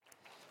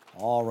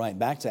All right,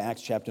 back to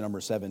Acts chapter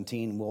number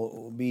 17.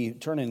 We'll be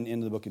turning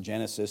into the book of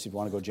Genesis. If you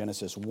want to go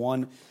Genesis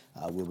 1,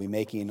 we'll be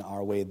making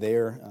our way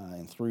there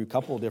and through a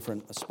couple of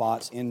different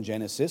spots in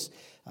Genesis.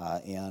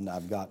 And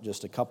I've got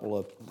just a couple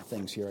of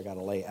things here I got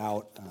to lay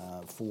out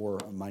for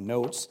my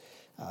notes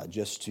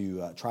just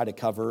to try to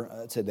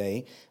cover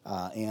today.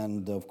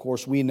 And of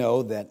course, we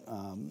know that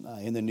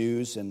in the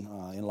news and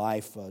in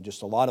life,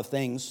 just a lot of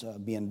things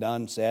being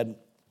done, said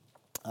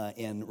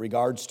in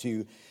regards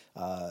to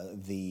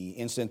the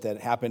incident that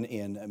happened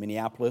in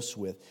Minneapolis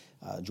with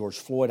George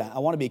Floyd. I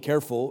want to be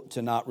careful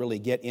to not really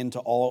get into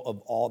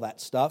all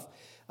that stuff.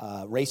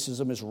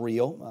 Racism is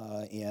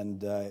real,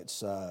 and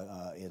it's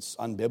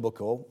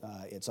unbiblical.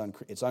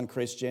 It's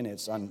unchristian.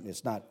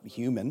 It's not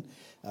human.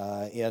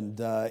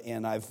 And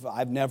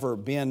I've never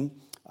been,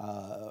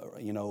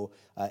 and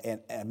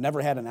I've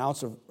never had an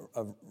ounce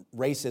of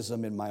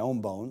racism in my own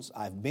bones.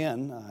 I've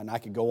been, and I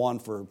could go on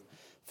for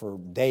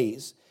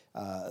days.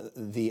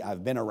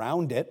 I've been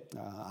around it.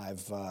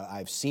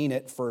 I've seen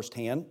it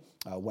firsthand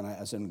when I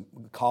was in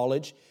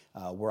college,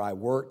 where I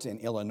worked in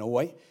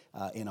Illinois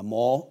in a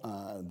mall.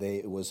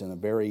 It was in a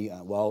very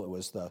it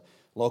was the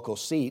local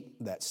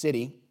seat, that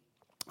city,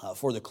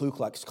 for the Ku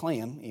Klux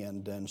Klan,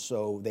 and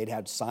so they'd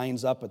had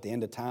signs up at the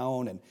end of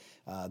town, and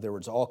there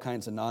was all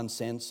kinds of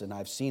nonsense. And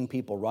I've seen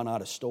people run out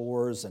of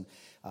stores, and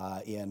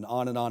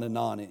on and on and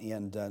on.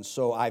 And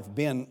so I've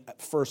been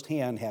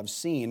firsthand, have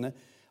seen.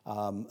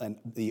 And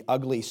the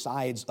ugly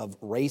sides of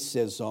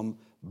racism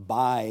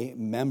by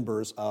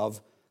members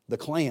of the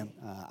Klan.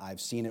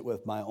 I've seen it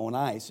with my own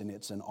eyes, and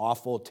it's an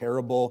awful,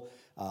 terrible,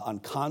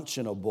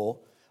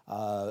 unconscionable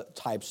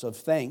types of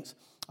things.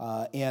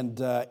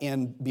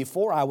 And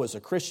before I was a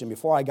Christian,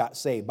 before I got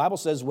saved, Bible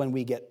says when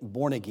we get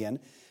born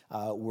again,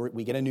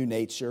 we get a new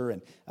nature,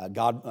 and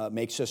God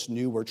makes us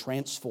new. We're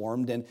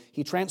transformed, and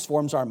He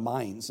transforms our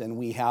minds, and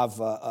we have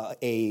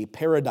a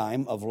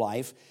paradigm of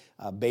life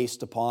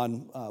based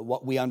upon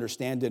what we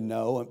understand and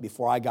know.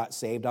 Before I got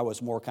saved, I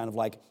was more kind of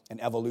like an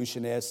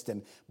evolutionist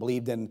and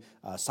believed in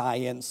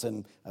science,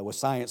 and was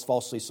science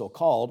falsely so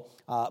called.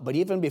 But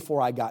even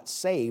before I got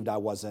saved, I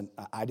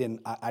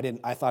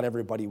thought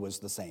everybody was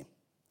the same.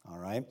 All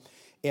right,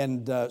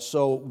 and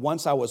so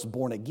once I was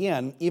born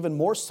again, even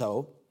more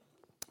so.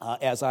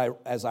 As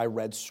I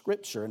read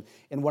Scripture.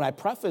 And when I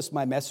prefaced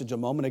my message a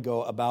moment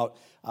ago about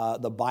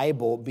the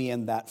Bible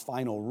being that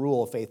final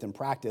rule of faith and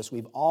practice,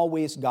 we've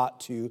always got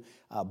to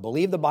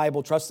believe the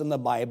Bible, trust in the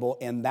Bible,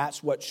 and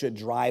that's what should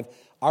drive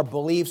our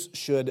beliefs,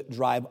 should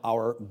drive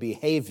our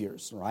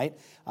behaviors, right?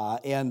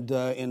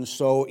 And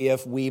so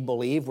if we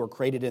believe we're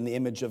created in the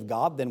image of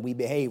God, then we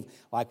behave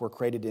like we're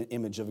created in the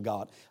image of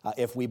God.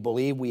 If we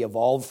believe we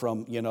evolved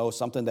from,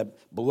 something that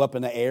blew up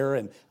in the air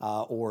and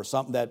or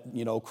something that,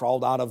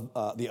 crawled out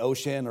of the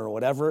ocean or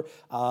whatever,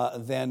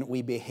 then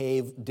we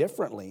behave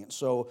differently.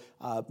 So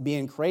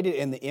being created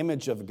in the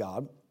image of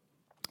God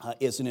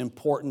is an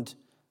important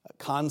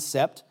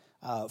concept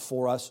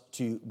for us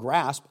to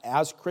grasp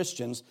as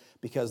Christians,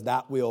 because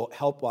that will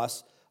help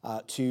us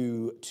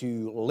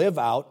to live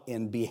out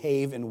and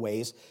behave in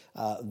ways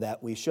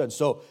that we should.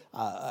 So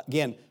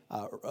again,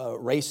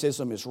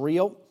 racism is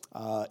real.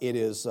 It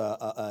is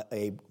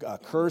a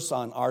curse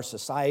on our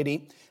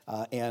society,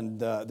 and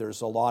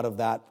there's a lot of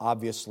that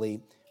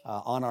obviously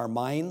on our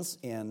minds,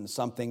 and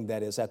something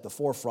that is at the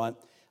forefront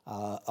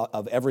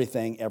of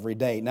everything every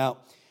day. Now,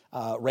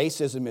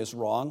 racism is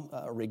wrong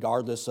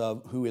regardless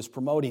of who is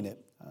promoting it.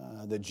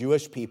 The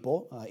Jewish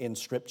people in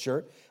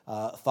Scripture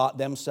thought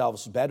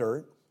themselves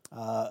better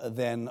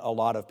than a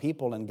lot of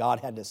people, and God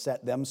had to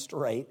set them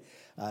straight.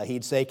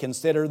 He'd say,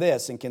 consider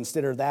this and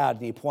consider that,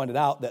 and He pointed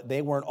out that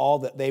they weren't all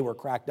that they were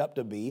cracked up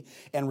to be,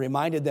 and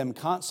reminded them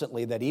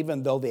constantly that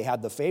even though they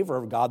had the favor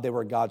of God, they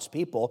were God's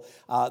people,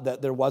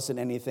 that there wasn't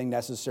anything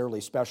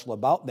necessarily special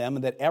about them,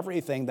 and that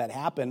everything that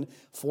happened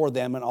for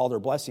them and all their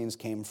blessings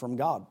came from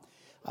God.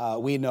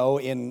 We know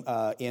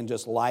in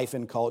just life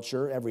and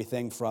culture,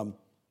 everything from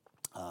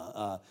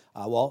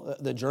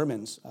the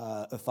Germans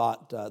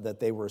thought that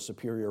they were a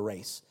superior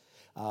race.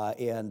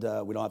 And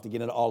we don't have to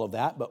get into all of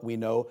that, but we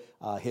know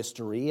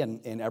history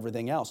and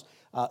everything else.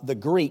 The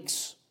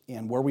Greeks,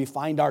 and where we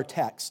find our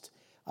text,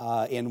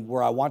 and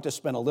where I want to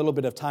spend a little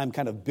bit of time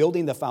kind of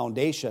building the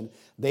foundation,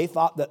 they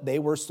thought that they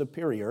were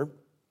superior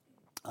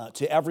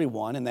to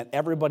everyone, and that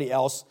everybody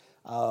else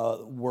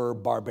were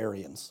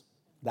barbarians.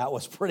 That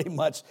was pretty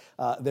much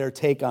their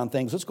take on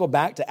things. Let's go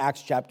back to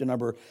Acts chapter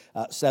number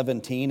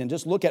 17 and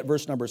just look at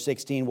verse number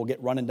 16. We'll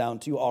get running down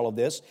to all of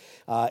this.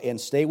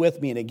 And stay with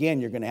me. And again,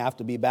 you're going to have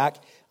to be back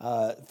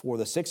for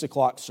the 6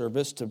 o'clock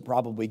service to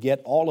probably get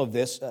all of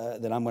this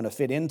that I'm going to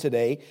fit in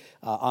today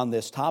on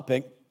this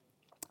topic.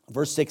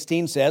 Verse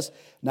 16 says,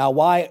 "Now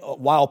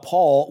while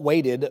Paul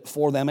waited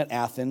for them at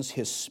Athens,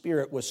 his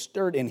spirit was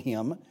stirred in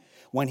him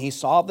when he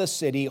saw the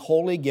city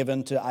wholly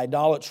given to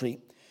idolatry.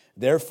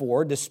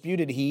 Therefore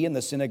disputed he in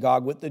the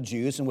synagogue with the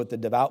Jews and with the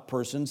devout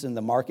persons in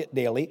the market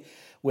daily,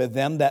 with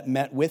them that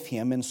met with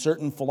him, and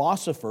certain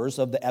philosophers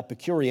of the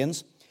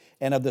Epicureans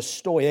and of the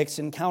Stoics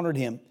encountered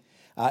him.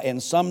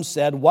 And some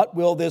said, What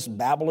will this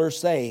babbler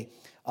say?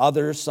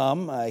 Others,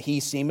 he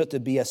seemeth to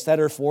be a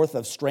setter forth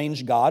of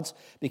strange gods,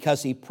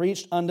 because he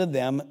preached unto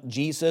them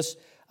Jesus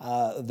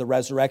the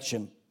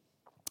resurrection.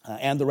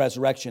 And the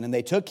resurrection. And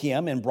they took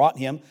him and brought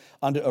him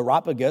unto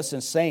Areopagus,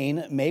 and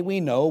saying, May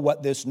we know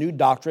what this new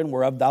doctrine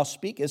whereof thou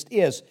speakest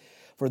is?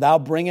 For thou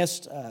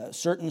bringest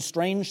certain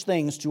strange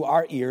things to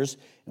our ears,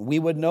 and we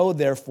would know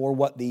therefore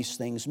what these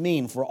things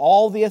mean. For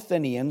all the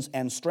Athenians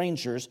and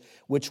strangers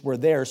which were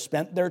there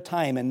spent their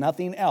time in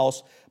nothing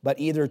else, but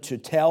either to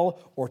tell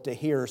or to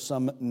hear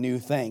some new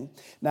thing.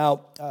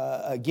 Now,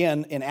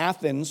 again, in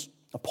Athens,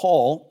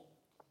 Paul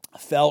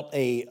felt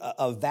a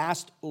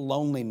vast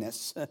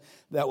loneliness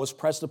that was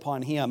pressed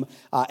upon him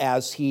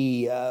as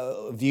he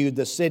viewed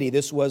the city.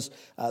 This was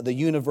the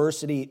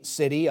university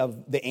city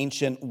of the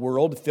ancient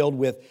world, filled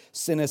with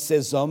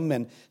cynicism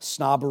and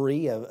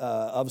snobbery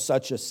of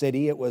such a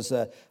city. It was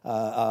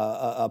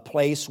a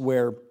place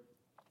where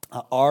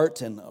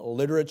art and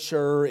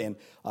literature and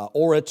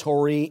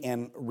oratory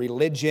and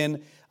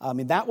religion,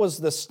 that was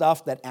the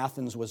stuff that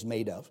Athens was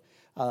made of.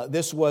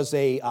 This was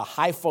a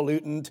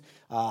highfalutin,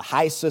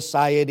 high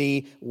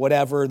society,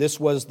 whatever. This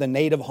was the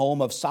native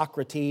home of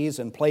Socrates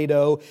and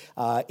Plato,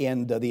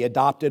 and the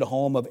adopted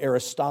home of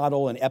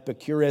Aristotle and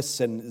Epicurus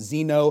and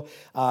Zeno.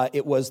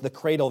 It was the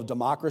cradle of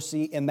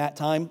democracy in that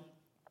time.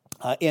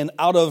 And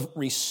out of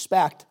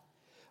respect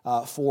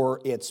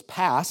for its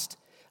past,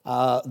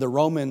 the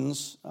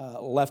Romans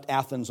left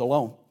Athens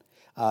alone.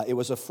 It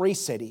was a free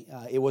city.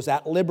 It was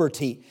at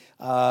liberty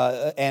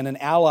and an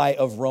ally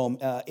of Rome,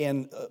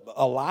 and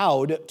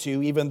allowed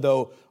to, even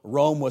though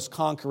Rome was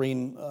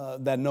conquering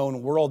the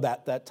known world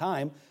at that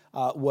time,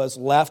 was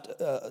left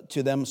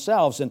to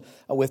themselves. And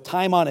with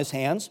time on his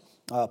hands,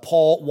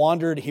 Paul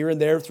wandered here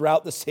and there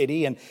throughout the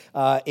city, and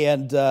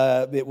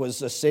it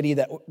was a city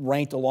that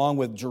ranked along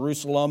with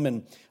Jerusalem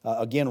and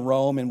again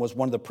Rome, and was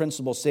one of the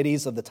principal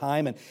cities of the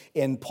time.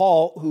 And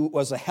Paul, who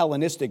was a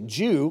Hellenistic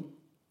Jew,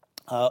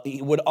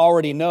 he would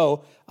already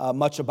know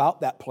much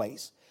about that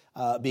place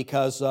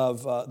because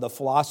of the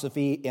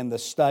philosophy and the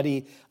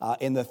study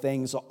and the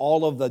things,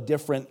 all of the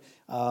different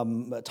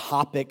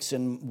topics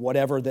and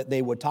whatever that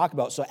they would talk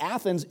about. So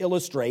Athens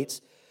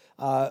illustrates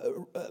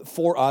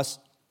for us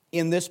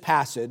in this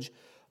passage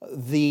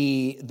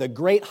the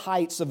great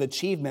heights of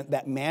achievement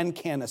that man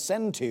can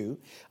ascend to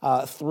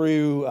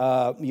through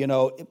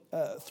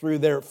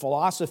their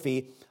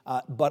philosophy,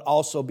 but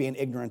also being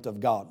ignorant of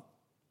God.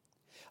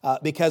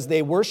 Because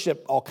they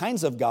worship all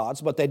kinds of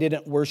gods, but they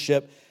didn't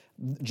worship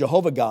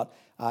Jehovah God.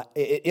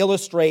 It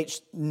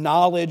illustrates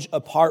knowledge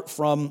apart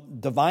from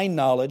divine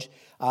knowledge,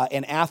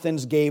 and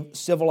Athens gave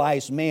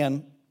civilized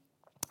man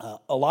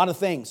a lot of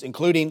things,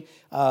 including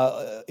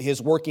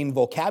his working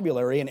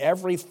vocabulary in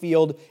every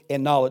field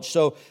in knowledge.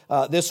 So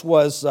this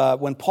was,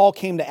 when Paul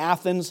came to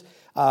Athens,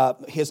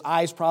 his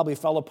eyes probably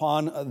fell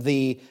upon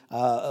the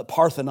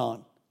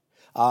Parthenon.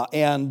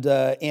 And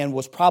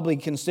was probably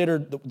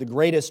considered the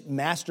greatest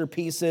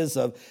masterpieces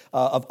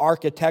of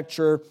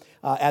architecture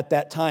at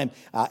that time.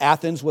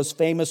 Athens was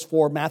famous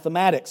for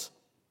mathematics.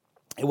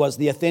 It was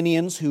the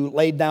Athenians who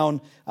laid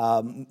down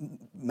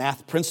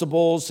math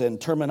principles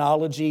and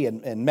terminology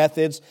and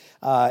methods,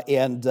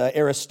 and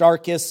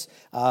Aristarchus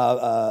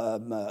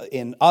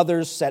and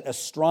others set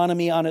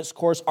astronomy on its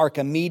course.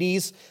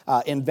 Archimedes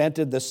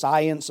invented the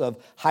science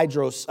of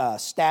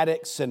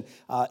hydrostatics,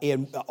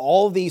 and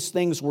all of these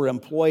things were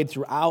employed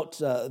throughout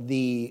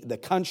the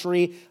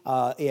country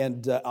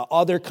and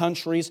other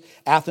countries.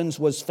 Athens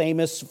was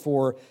famous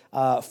for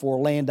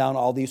laying down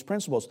all these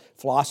principles.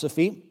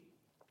 Philosophy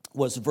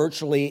was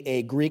virtually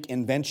a Greek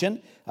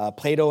invention.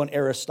 Plato and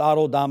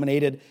Aristotle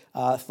dominated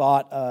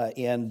thought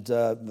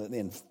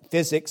in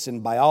physics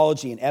and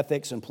biology and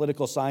ethics and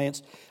political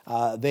science.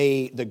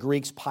 The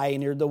Greeks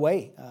pioneered the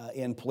way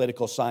in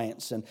political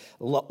science, and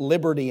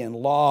liberty and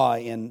law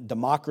and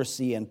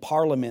democracy and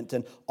parliament,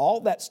 and all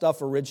that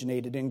stuff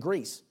originated in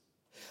Greece.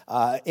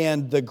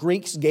 And the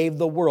Greeks gave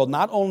the world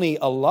not only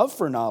a love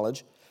for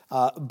knowledge,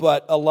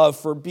 but a love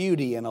for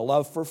beauty and a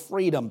love for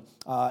freedom.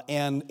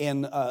 And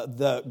in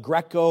the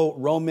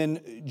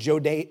Greco-Roman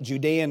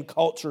Judean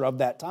culture of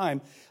that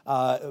time,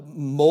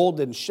 mold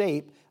and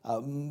shape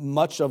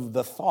much of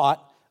the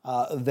thought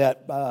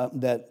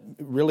that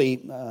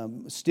really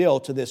still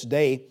to this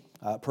day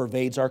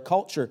pervades our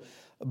culture.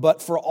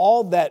 But for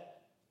all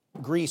that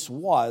Greece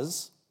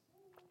was,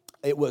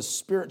 it was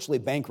spiritually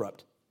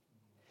bankrupt.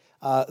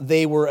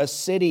 They were a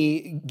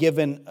city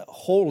given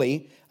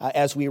wholly,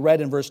 as we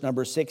read in verse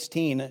number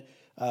 16,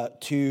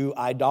 to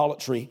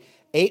idolatry.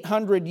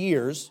 800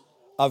 years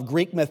of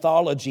Greek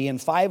mythology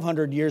and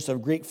 500 years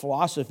of Greek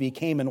philosophy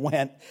came and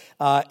went.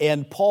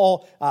 And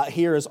Paul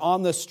here is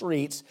on the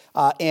streets,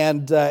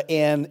 and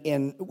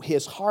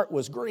his heart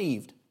was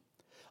grieved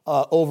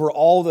over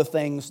all the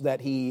things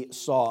that he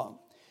saw.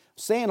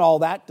 Saying all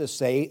that to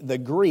say, the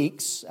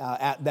Greeks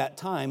at that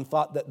time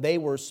thought that they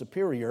were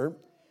superior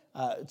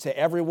to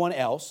everyone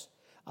else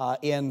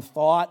in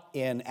thought,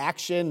 in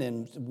action,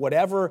 and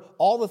whatever,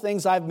 all the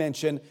things I've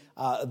mentioned,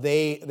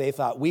 they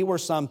thought we were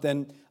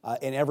something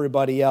and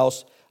everybody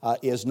else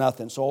is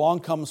nothing. So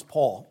along comes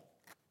Paul,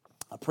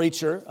 a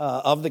preacher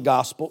of the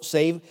gospel,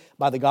 saved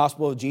by the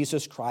gospel of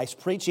Jesus Christ,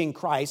 preaching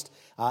Christ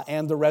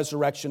and the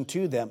resurrection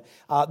to them.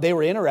 They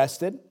were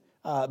interested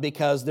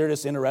because they're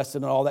just interested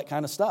in all that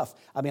kind of stuff.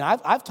 I mean,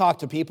 I've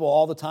talked to people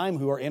all the time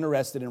who are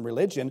interested in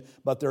religion,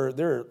 but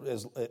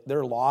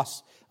they're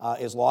lost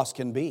as lost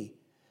can be.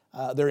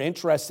 They're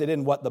interested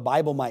in what the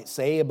Bible might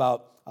say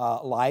about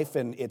life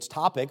and its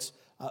topics,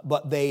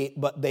 but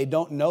they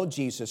don't know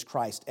Jesus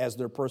Christ as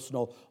their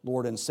personal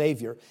Lord and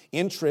Savior.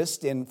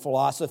 Interest in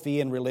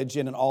philosophy and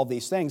religion and all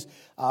these things,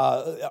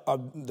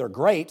 they're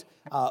great,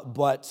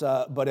 but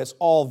it's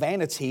all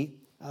vanity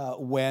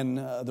when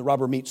the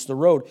rubber meets the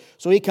road.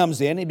 So he comes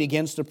in, he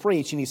begins to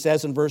preach, and he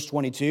says in verse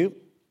 22,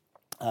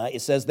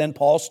 it says, "Then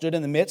Paul stood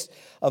in the midst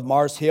of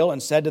Mars Hill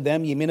and said to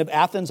them, 'Ye men of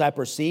Athens, I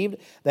perceived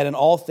that in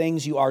all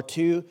things you are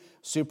too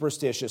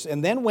superstitious.'"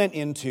 And then went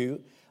into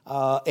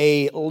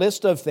a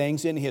list of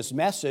things in his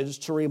message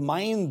to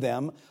remind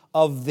them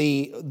of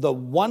the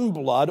one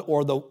blood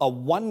or a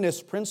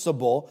oneness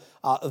principle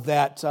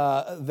that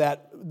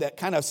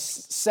kind of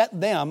set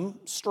them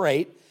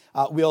straight.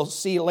 We'll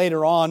see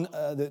later on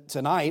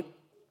tonight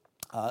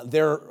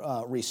their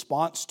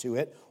response to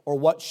it, or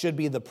what should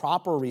be the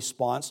proper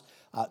response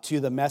to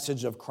the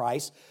message of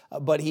Christ.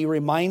 But he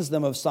reminds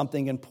them of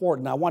something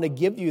important. I want to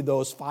give you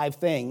those 5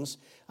 things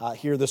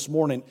here this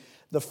morning.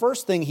 The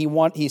first thing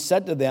he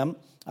said to them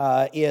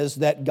is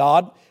that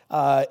God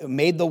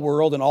made the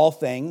world and all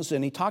things,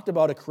 and he talked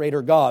about a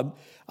creator God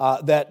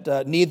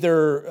that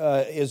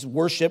neither is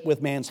worship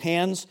with man's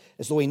hands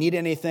as though we need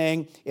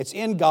anything. It's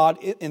in God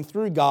and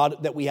through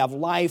God that we have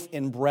life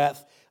and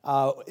breath.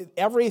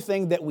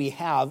 Everything that we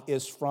have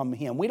is from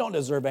him. We don't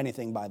deserve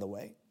anything, by the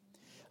way.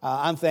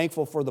 I'm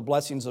thankful for the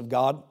blessings of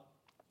God.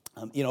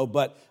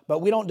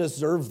 But we don't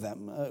deserve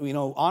them.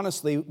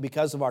 Honestly,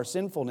 because of our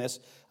sinfulness,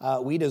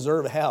 we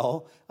deserve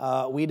hell.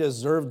 We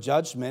deserve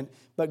judgment.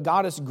 But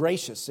God is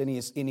gracious, and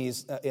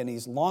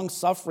He's long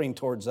suffering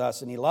towards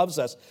us, and He loves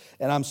us,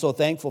 and I'm so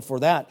thankful for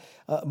that.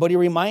 But He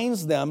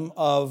reminds them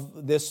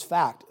of this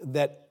fact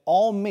that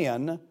all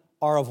men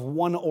are of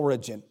one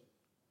origin.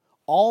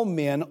 All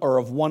men are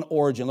of one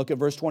origin. Look at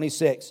verse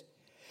 26.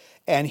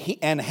 And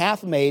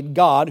hath made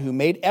God, who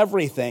made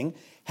everything,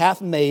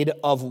 hath made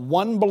of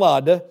one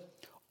blood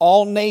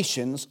all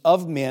nations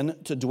of men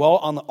to dwell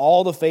on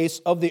all the face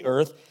of the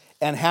earth,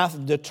 and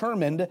hath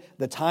determined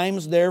the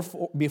times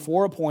therefore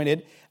before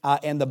appointed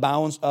and the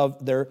bounds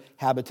of their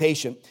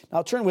habitation.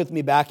 Now turn with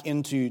me back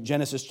into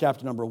Genesis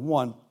chapter number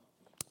 1.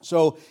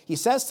 So he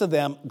says to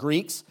them,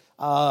 Greeks,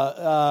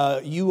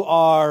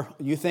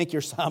 you think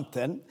you're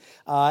something,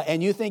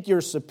 and you think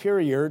you're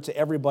superior to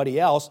everybody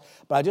else,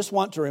 but I just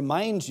want to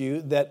remind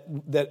you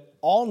that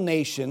all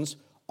nations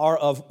are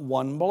of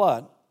one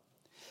blood.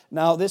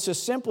 Now, this is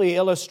simply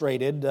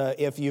illustrated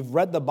if you've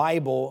read the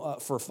Bible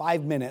for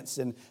 5 minutes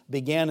and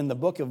began in the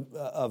book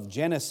of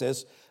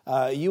Genesis,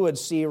 you would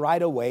see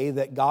right away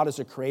that God is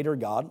a creator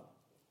God,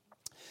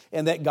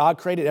 and that God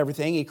created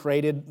everything. He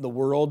created the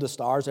world, the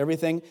stars,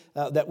 everything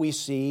that we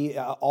see.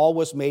 All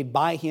was made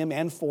by Him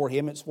and for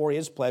Him. It's for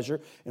His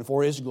pleasure and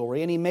for His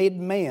glory. And He made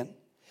man.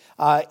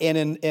 And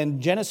in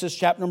Genesis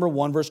chapter number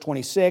 1, verse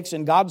 26,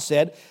 and God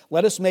said,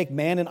 "Let us make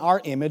man in our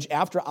image,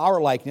 after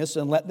our likeness,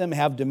 and let them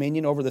have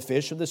dominion over the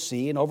fish of the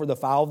sea, and over the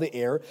fowl of the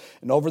air,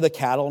 and over the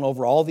cattle, and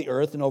over all the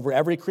earth, and over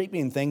every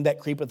creeping thing that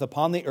creepeth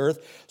upon the earth."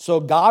 So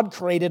God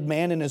created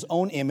man in His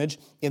own image.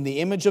 In the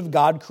image of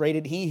God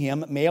created He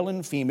him, male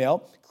and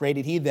female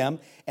created He them.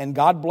 And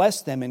God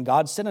blessed them, and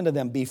God said unto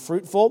them, "Be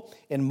fruitful,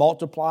 and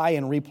multiply,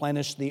 and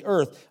replenish the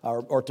earth,"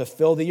 or to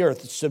fill the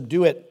earth,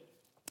 subdue it,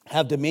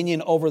 have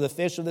dominion over the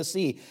fish of the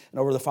sea and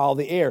over the fowl of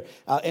the air.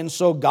 And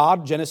so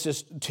God,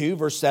 Genesis 2,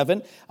 verse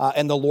 7,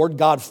 and the Lord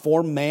God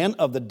formed man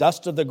of the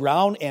dust of the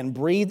ground and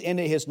breathed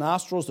into his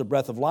nostrils the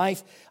breath of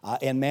life,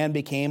 and man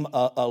became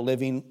a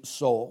living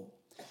soul.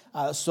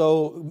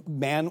 So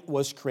man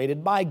was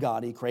created by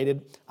God. He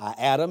created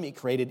Adam. He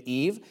created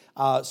Eve.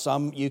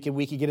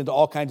 We could get into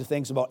all kinds of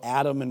things about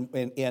Adam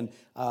were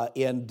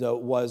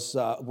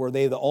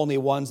they the only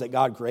ones that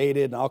God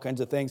created and all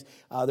kinds of things.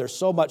 There's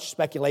so much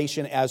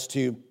speculation as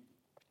to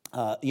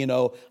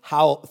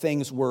how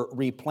things were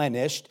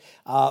replenished.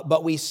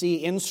 But we see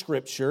in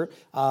Scripture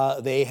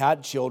they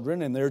had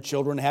children, and their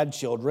children had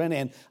children,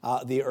 and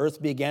the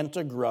earth began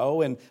to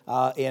grow, and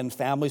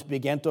families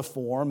began to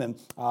form,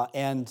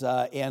 and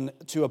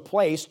to a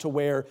place to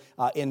where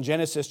in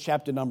Genesis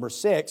chapter number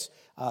 6,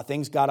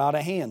 things got out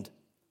of hand.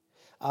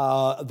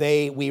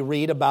 We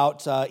read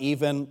about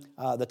even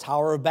the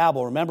Tower of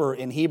Babel. Remember,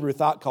 in Hebrew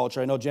thought culture,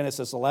 I know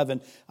Genesis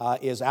 11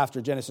 is after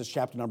Genesis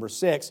chapter number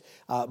 6,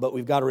 but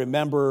we've got to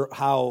remember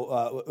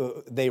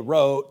how they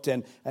wrote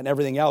and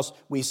everything else.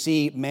 We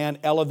see man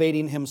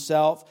elevating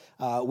himself.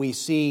 We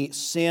see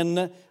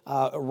sin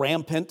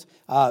rampant.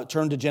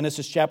 Turn to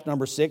Genesis chapter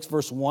number 6,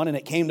 verse 1. "And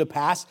it came to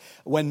pass,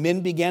 when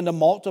men began to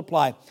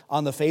multiply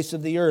on the face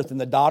of the earth, and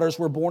the daughters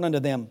were born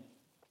unto them,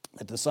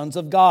 That the sons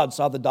of God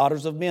saw the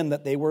daughters of men,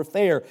 that they were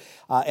fair,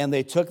 and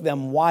they took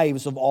them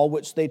wives of all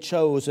which they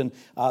chose. And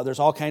there's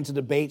all kinds of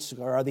debates.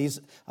 Are these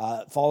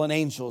fallen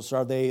angels?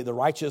 Are they the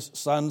righteous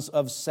sons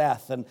of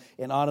Seth? And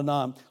on and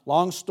on.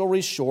 Long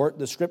story short,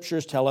 the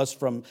scriptures tell us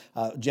from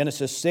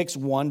Genesis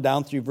 6:1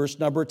 down through verse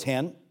number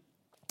 10.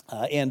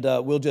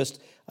 We'll just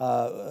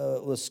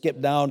let's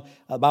skip down.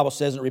 The Bible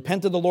says, "It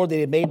repented the Lord that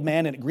he had made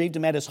man, and it grieved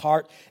him at his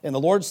heart. And the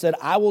Lord said,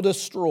 I will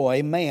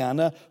destroy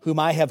man, whom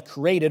I have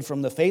created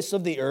from the face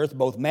of the earth,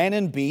 both man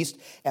and beast,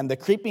 and the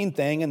creeping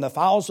thing, and the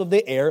fowls of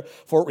the air,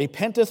 for it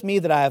repenteth me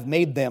that I have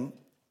made them.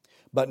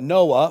 But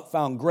Noah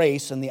found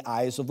grace in the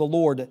eyes of the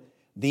Lord.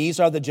 These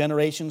are the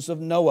generations of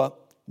Noah.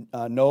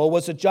 Noah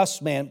was a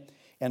just man,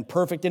 and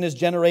perfect in his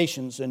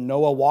generations. And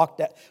Noah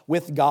walked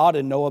with God,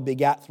 and Noah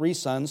begat 3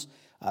 sons,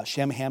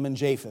 Shem, Ham, and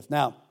Japheth."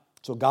 Now,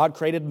 so God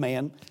created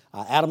man,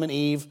 Adam and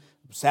Eve,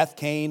 Seth,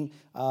 Cain,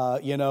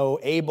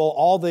 Abel,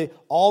 all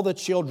the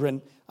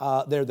children.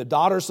 They're the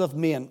daughters of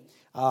men.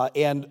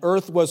 And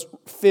earth was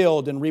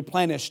filled and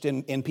replenished,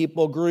 and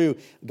people grew.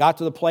 Got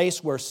to the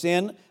place where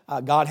sin,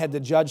 God had to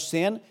judge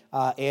sin,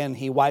 and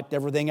he wiped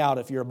everything out.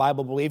 If you're a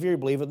Bible believer, you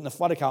believe it in the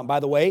flood account.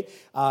 By the way,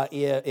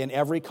 in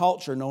every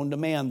culture known to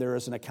man, there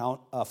is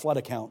a flood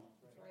account.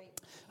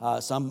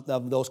 Some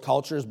of those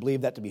cultures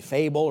believe that to be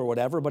fable or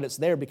whatever, but it's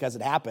there because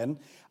it happened,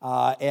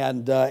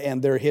 and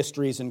their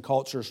histories and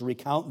cultures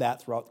recount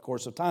that throughout the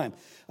course of time.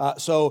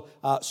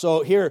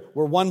 So here,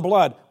 we're one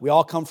blood. We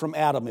all come from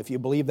Adam. If you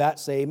believe that,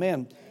 say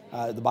amen.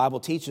 The Bible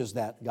teaches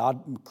that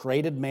God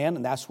created man,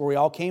 and that's where we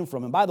all came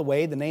from. And by the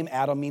way, the name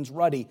Adam means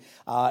ruddy.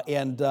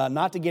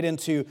 Not to get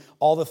into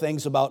all the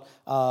things about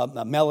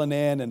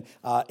melanin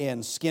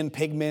and skin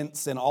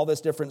pigments and all this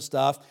different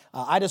stuff,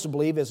 I just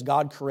believe as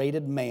God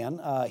created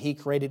man, he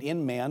created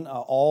in man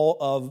all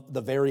of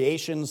the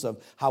variations of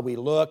how we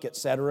look,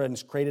 etc., and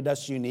has created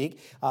us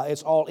unique.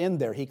 It's all in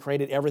there. He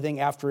created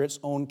everything after its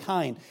own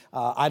kind.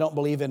 I don't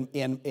believe in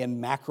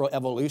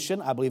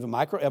macroevolution. I believe in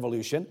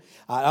microevolution.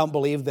 I don't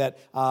believe that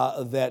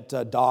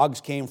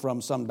dogs came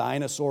from some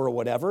dinosaur or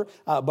whatever,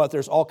 but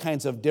there's all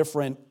kinds of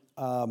different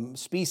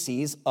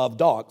species of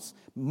dogs,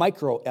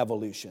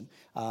 microevolution,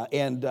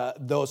 and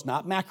those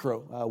not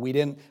macro. We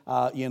didn't,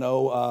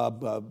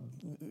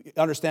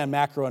 understand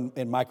macro and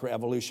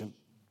microevolution.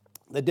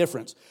 The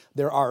difference.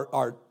 There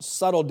are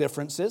subtle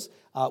differences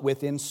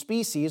within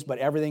species, but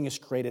everything is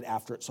created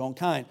after its own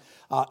kind.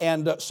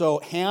 So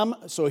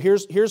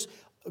here's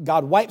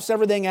God wipes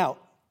everything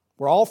out.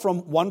 We're all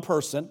from one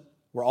person.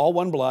 We're all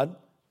one blood.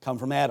 Come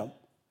from Adam.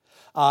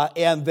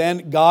 And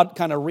then God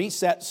kind of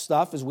resets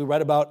stuff, as we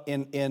read about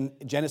in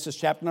Genesis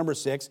chapter number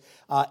 6,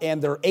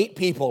 and there are 8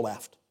 people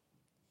left.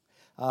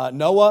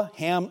 Noah,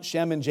 Ham,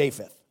 Shem, and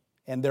Japheth,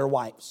 and their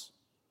wives.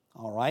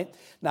 All right?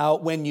 Now,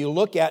 when you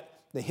look at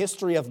the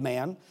history of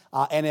man,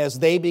 and as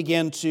they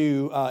begin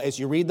to, as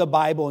you read the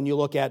Bible and you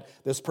look at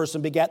this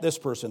person begat this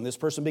person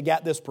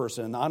begat this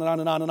person, and on and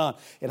on and on and on,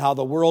 and how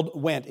the world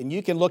went. And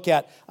you can look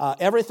at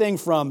everything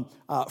from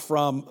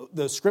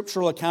the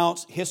scriptural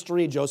accounts,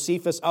 history,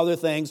 Josephus, other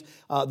things,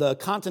 the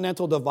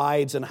continental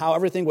divides, and how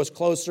everything was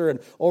closer, and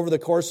over the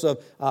course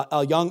of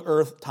a young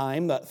earth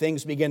time,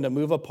 things began to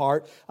move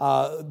apart.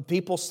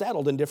 People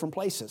settled in different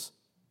places.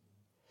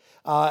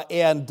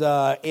 And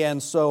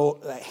so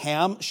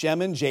Ham,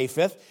 Shem, and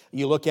Japheth,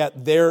 you look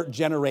at their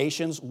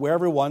generations, where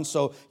everyone,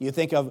 so you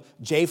think of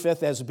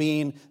Japheth as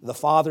being the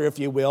father, if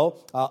you will,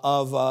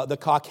 of the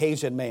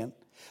Caucasian man.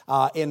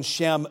 And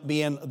Shem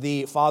being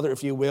the father,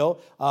 if you will,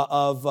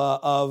 of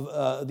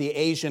the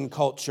Asian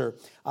culture.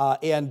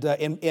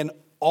 In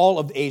all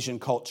of Asian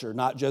culture,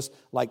 not just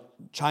like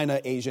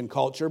China Asian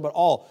culture, but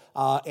all.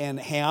 And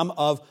Ham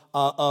of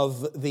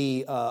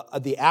the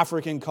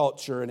African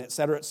culture, and et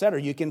cetera, et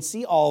cetera. You can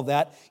see all of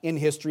that in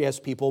history as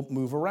people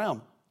move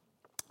around.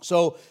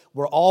 So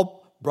we're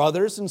all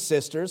brothers and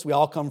sisters. We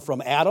all come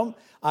from Adam,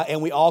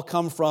 and we all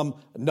come from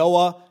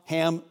Noah,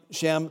 Ham,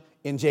 Shem,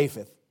 and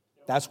Japheth.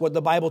 That's what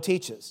the Bible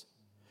teaches.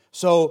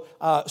 So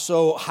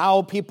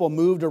how people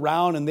moved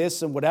around and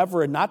this and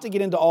whatever, and not to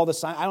get into all the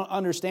science. I don't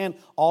understand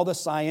all the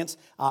science.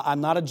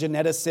 I'm not a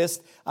geneticist,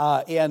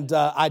 and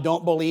I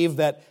don't believe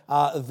that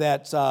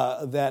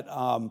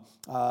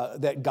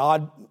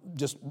God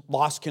just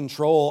lost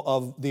control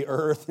of the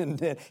earth and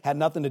it had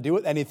nothing to do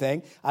with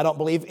anything. I don't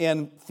believe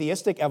in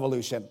theistic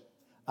evolution.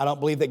 I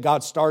don't believe that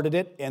God started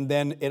it and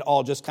then it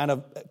all just kind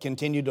of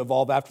continued to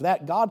evolve after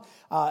that. God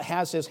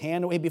has His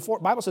hand. The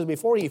Bible says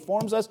before He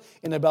forms us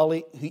in the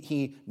belly,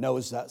 He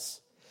knows us.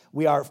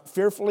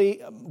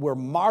 We're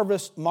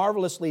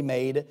marvelously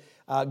made.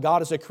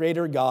 God is a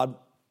creator God,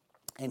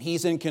 and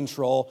He's in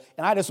control.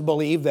 And I just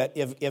believe that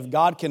if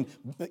God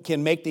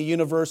can make the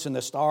universe and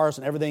the stars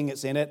and everything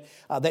that's in it,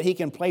 that He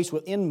can place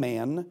within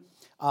man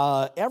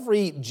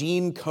every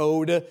gene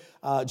code,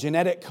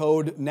 genetic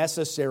code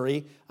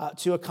necessary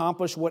to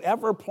accomplish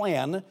whatever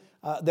plan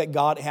that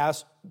God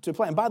has to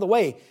plan. By the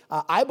way,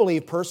 I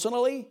believe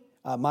personally,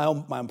 my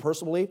own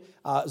personal belief,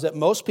 is that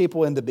most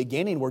people in the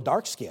beginning were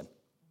dark-skinned.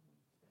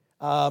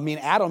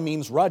 Adam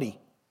means ruddy.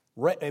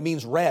 It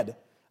means red.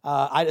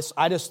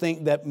 I just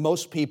think that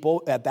most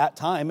people at that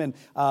time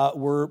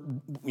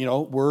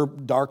were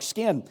dark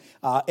skinned,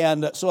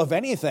 and so if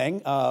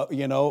anything,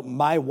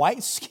 my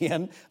white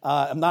skin.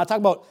 I'm not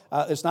talking about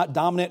it's not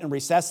dominant and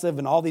recessive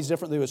and all these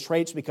different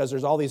traits, because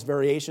there's all these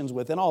variations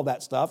within all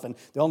that stuff, and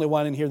the only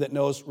one in here that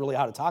knows really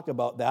how to talk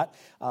about that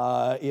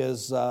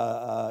is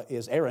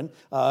Aaron,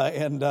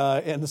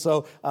 and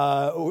so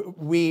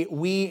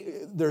we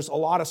there's a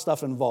lot of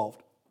stuff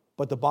involved,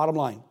 but the bottom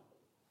line,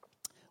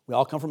 we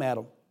all come from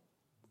Adam.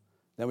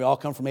 Then we all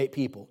come from 8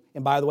 people.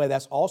 And by the way,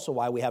 that's also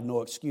why we have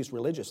no excuse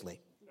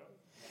religiously.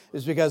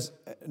 It's because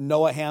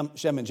Noah, Ham,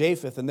 Shem, and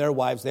Japheth and their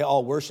wives, they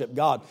all worship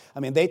God. I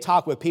mean, they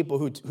talk with people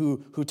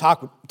who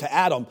talk to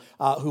Adam,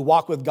 who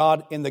walk with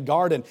God in the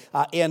garden.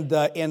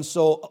 And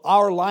so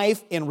our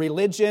life in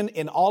religion,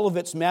 in all of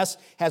its mess,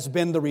 has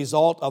been the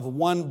result of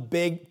one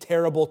big,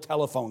 terrible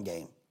telephone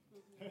game.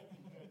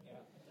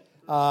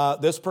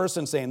 This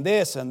person saying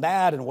this and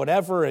that and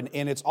whatever, and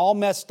it's all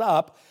messed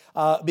up.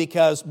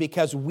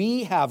 Because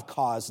we have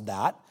caused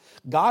that.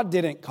 God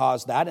didn't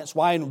cause that. It's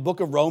why in the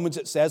book of Romans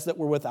it says that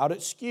we're without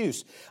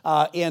excuse.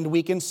 And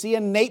we can see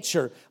in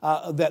nature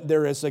that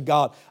there is a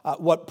God.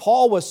 What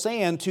Paul was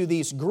saying to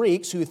these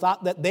Greeks who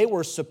thought that they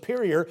were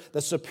superior,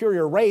 the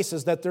superior race,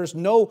 is that there's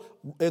no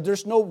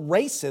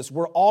races.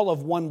 We're all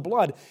of one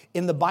blood.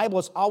 In the Bible,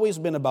 it's always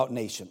been about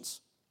nations.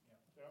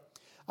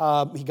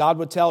 God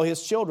would tell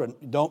his children,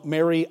 don't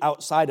marry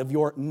outside of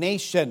your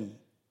nation.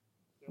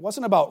 It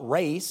wasn't about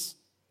race.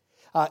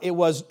 It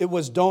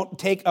was don't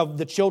take of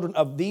the children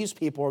of these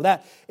people or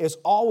that. It's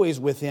always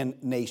within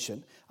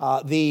nation.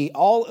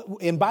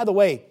 And by the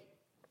way,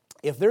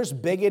 if there's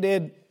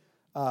bigoted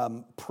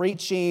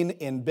preaching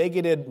and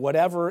bigoted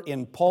whatever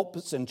in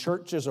pulpits and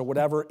churches or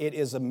whatever, it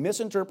is a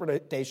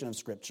misinterpretation of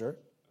Scripture.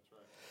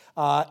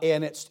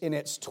 And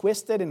it's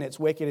twisted and it's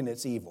wicked and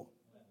it's evil.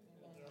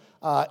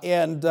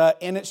 And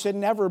it should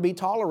never be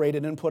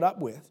tolerated and put up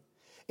with.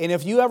 And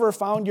if you ever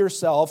found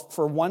yourself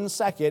for 1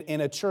 second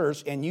in a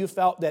church and you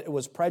felt that it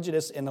was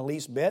prejudice in the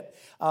least bit,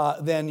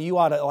 then you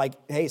ought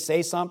to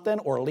say something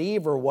or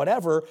leave or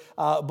whatever.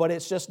 But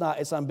it's just not,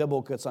 it's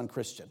unbiblical, it's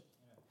unchristian.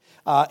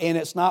 And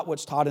it's not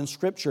what's taught in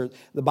Scripture.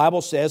 The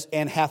Bible says,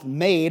 and hath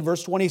made,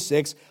 verse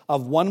 26,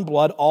 of one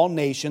blood all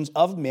nations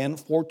of men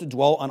for to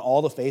dwell on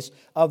all the face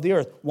of the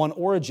earth. One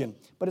origin.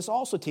 But it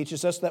also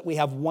teaches us that we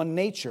have one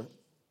nature.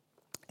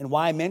 And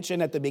why I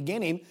mentioned at the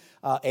beginning,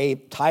 a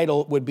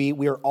title would be,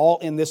 we are all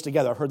in this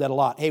together. I've heard that a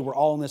lot. Hey, we're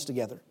all in this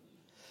together.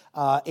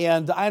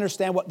 And I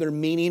understand what they're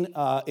meaning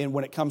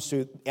when it comes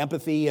to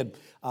empathy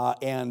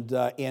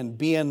and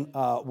being,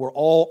 we're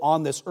all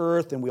on this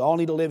earth and we all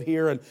need to live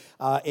here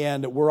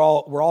and we're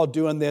all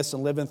doing this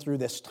and living through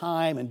this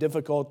time and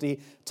difficulty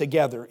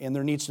together. And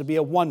there needs to be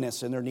a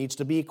oneness and there needs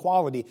to be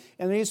equality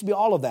and there needs to be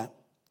all of that.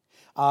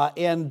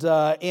 And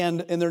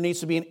there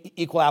needs to be an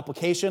equal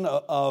application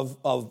of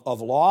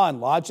law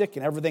and logic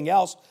and everything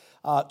else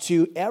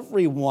to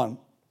everyone,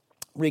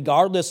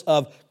 regardless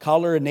of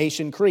color,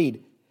 nation,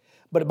 creed.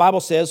 But the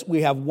Bible says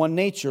we have one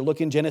nature.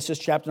 Look in Genesis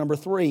chapter number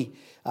 3,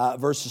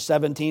 verses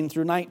 17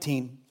 through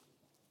 19.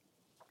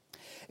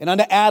 And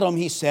unto Adam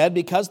he said,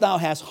 because thou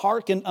hast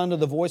hearkened unto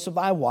the voice of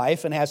thy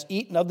wife, and hast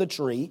eaten of the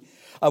tree,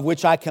 of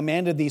which I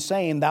commanded thee,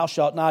 saying, thou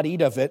shalt not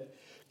eat of it,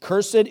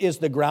 cursed is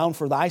the ground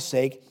for thy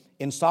sake,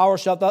 in sorrow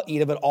shalt thou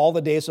eat of it all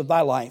the days of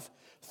thy life.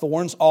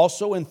 Thorns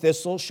also and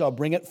thistles shall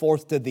bring it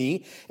forth to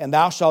thee, and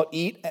thou shalt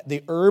eat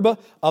the herb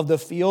of the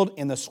field.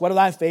 In the sweat of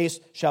thy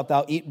face shalt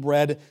thou eat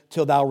bread,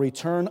 till thou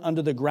return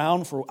unto the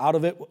ground, for out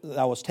of it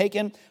thou wast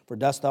taken. For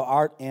dust thou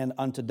art, and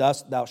unto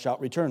dust thou shalt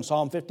return.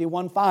 Psalm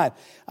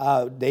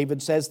 51:5.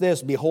 David says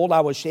this, behold,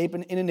 I was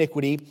shapen in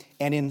iniquity,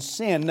 and in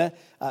sin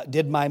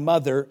did my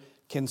mother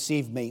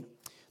conceive me.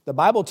 The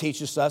Bible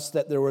teaches us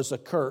that there was a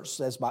curse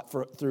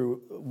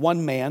through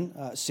one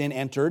man, sin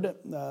entered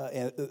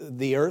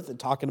the earth,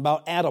 talking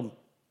about Adam.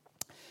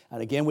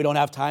 And again, we don't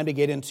have time to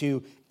get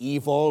into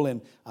evil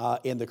and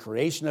in the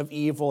creation of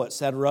evil,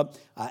 etc.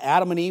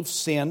 Adam and Eve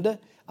sinned,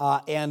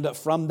 and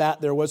from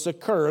that there was a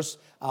curse,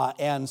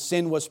 and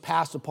sin was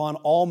passed upon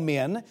all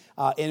men,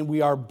 and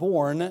we are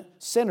born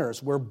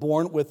sinners. We're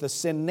born with a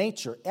sin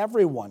nature,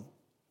 everyone.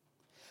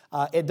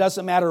 It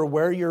doesn't matter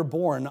where you're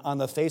born on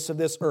the face of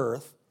this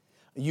earth.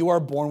 You are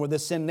born with a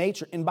sin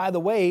nature. And by the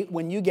way,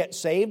 when you get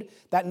saved,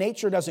 that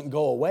nature doesn't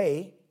go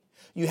away.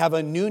 You have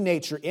a new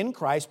nature in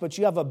Christ, but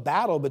you have a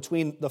battle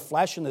between the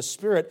flesh and the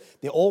spirit,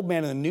 the old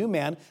man and the new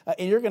man,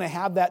 and you're going to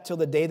have that till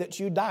the day that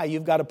you die.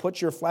 You've got to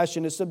put your flesh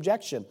into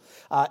subjection,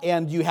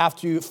 and you have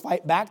to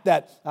fight back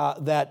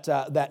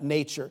that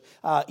nature.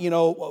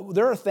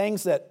 There are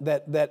things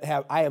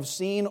that I have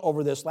seen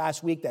over this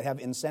last week that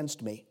have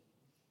incensed me.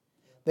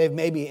 They've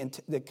made me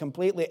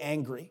completely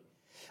angry.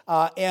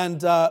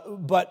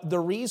 But the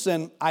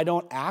reason I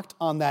don't act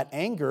on that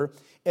anger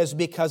is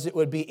because it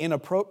would be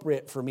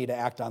inappropriate for me to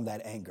act on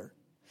that anger.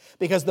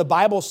 Because the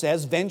Bible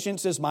says,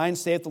 vengeance is mine,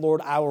 saith the Lord,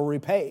 I will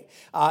repay.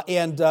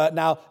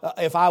 Now,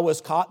 if I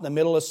was caught in the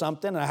middle of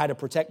something and I had to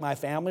protect my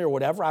family or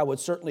whatever, I would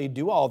certainly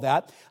do all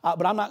that.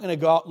 But I'm not going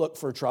to go out and look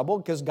for trouble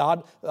because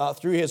God,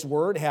 through His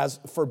Word,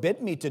 has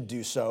forbidden me to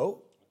do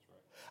so.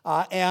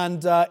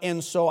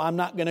 And so I'm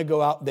not going to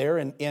go out there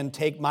and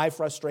take my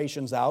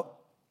frustrations out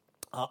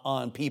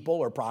on people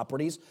or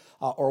properties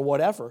or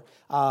whatever.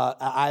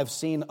 I've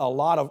seen a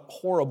lot of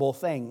horrible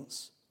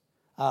things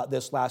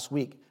this last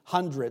week.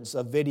 Hundreds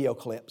of video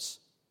clips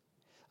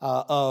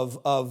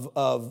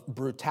of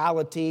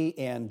brutality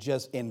and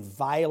just in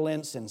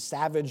violence and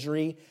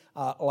savagery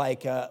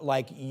like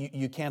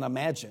you can't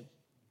imagine,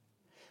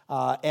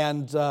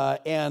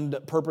 and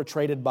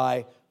perpetrated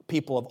by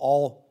people of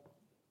all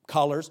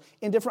colors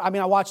in different.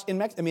 I watched in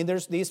Mexico.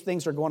 There's these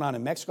things are going on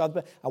in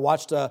Mexico. I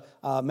watched a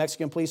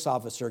Mexican police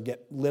officer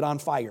get lit on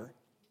fire,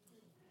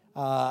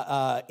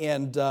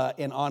 and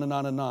on and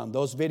on and on.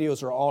 Those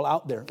videos are all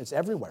out there. It's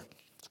everywhere.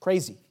 It's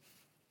crazy.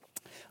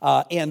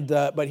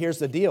 But here's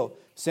the deal.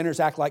 Sinners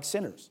act like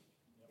sinners.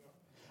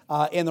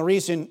 And the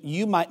reason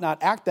you might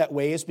not act that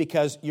way is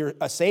because you're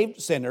a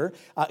saved sinner.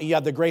 You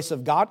have the grace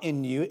of God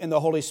in you and the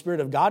Holy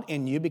Spirit of God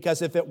in you.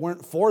 Because if it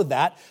weren't for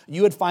that,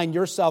 you would find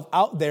yourself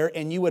out there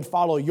and you would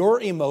follow your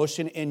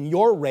emotion and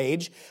your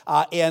rage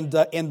and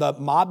in the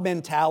mob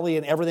mentality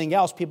and everything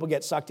else. People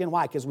get sucked in.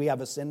 Why? Because we have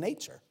a sin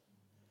nature.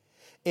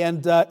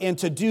 And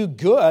to do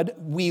good,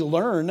 we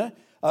learn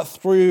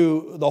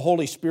through the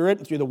Holy Spirit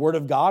and through the Word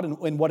of God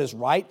and what is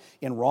right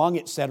and wrong,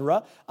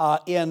 etc.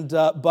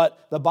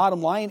 But the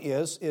bottom line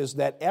is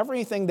that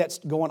everything that's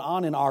going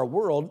on in our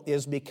world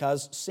is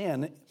because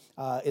sin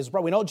is.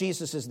 We know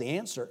Jesus is the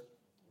answer.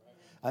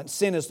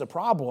 Sin is the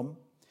problem,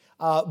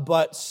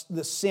 but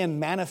the sin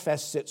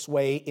manifests its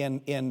way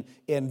in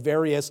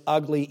various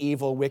ugly,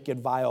 evil, wicked,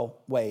 vile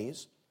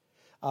ways.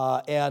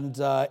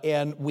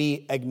 And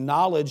we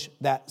acknowledge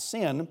that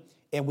sin,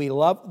 and we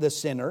love the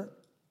sinner.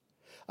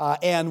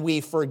 And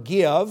we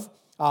forgive,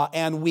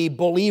 and we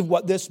believe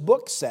what this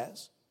book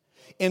says.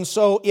 And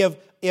so if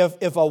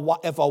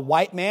a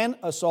white man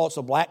assaults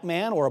a black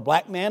man, or a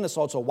black man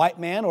assaults a white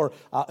man, or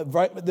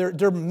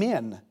they're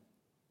men.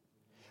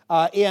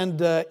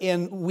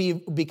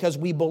 Because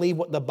we believe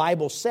what the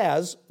Bible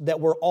says, that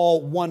we're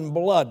all one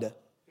blood.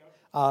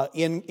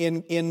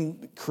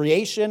 In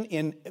creation,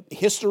 in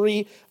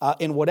history,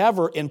 in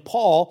whatever, in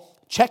Paul,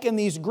 checking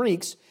these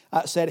Greeks,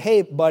 said,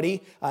 hey,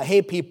 buddy,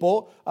 hey,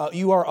 people,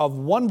 you are of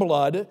one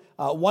blood,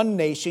 one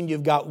nation,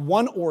 you've got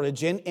one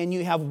origin, and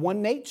you have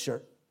one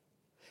nature.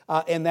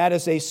 And that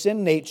is a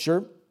sin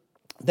nature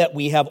that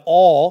we have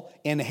all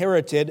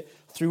inherited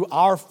through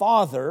our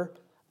father,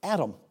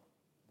 Adam.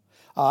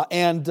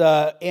 And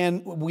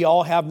we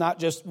all have not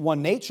just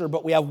one nature,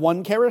 but we have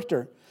one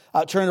character.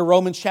 Turn to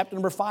Romans chapter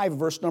number 5,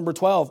 verse number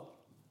 12.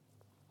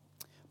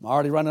 I'm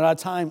already running out of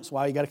time. That's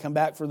why you got to come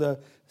back for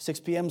the 6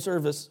 p.m.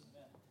 service.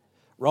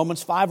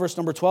 Romans 5, verse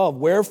number 12.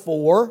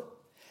 Wherefore,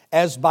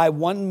 as by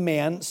one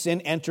man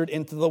sin entered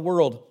into the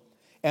world,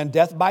 and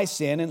death by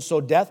sin, and so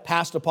death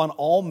passed upon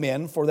all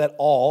men, for that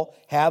all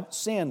have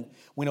sinned.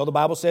 We know the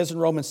Bible says in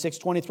Romans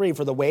 6:23,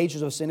 for the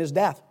wages of sin is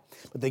death,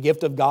 but the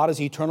gift of God is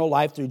eternal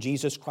life through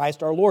Jesus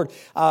Christ our Lord.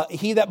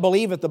 He that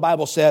believeth, the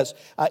Bible says,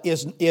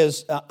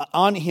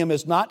 on him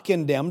is not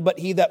condemned, but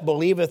he that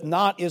believeth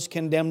not is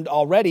condemned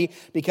already,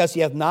 because he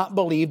hath not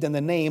believed in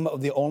the name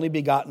of the only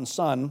begotten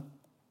Son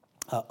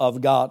of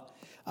God.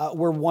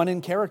 We're one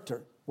in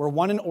character. We're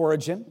one in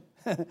origin.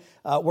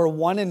 We're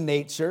one in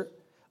nature.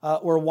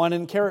 We're one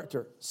in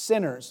character.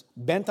 Sinners,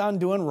 bent on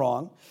doing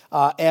wrong,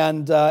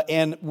 and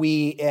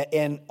we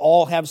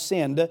all have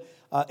sinned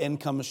and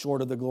come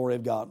short of the glory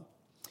of God.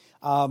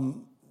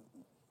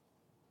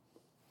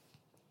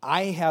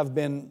 I have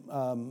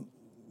been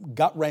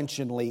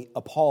gut-wrenchingly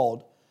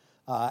appalled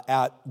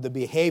at the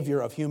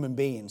behavior of human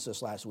beings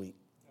this last week,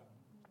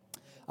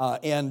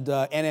 and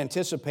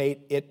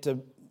anticipate it to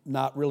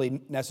not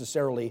really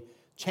necessarily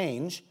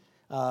change,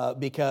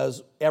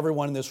 because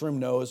everyone in this room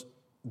knows,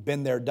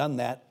 been there, done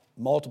that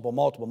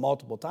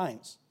multiple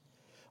times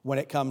when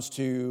it comes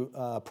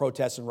to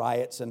protests and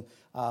riots and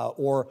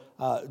or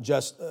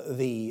just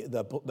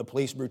the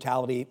police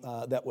brutality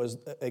that was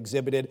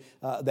exhibited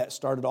that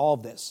started all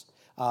of this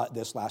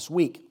this last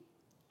week.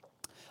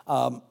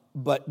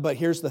 But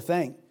here's the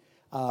thing.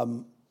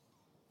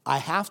 I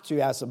have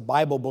to, as a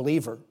Bible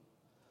believer,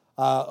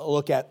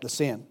 look at the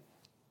sin.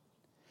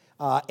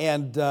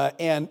 And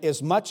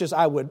as much as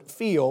I would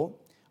feel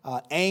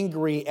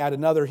angry at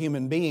another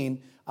human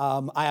being,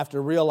 I have to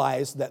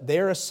realize that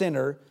they're a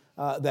sinner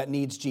that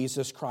needs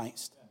Jesus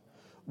Christ.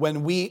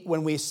 When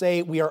we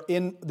say we are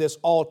in this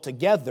all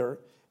together,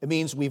 it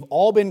means we've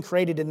all been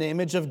created in the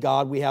image of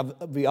God.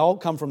 We all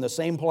come from the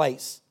same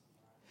place.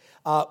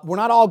 We're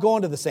not all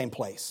going to the same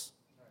place.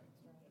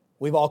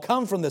 We've all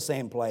come from the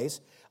same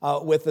place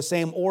with the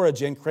same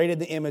origin, created in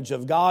the image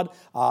of God.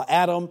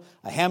 Adam,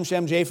 Ham,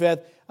 Shem, Japheth,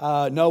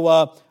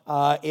 Noah,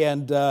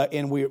 and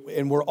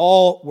we're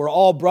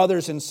all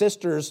brothers and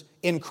sisters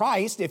in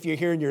Christ if you're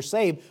here and you're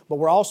saved, but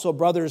we're also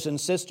brothers and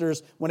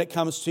sisters when it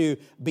comes to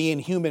being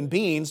human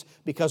beings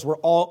because we're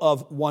all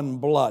of one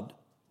blood,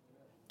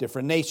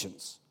 different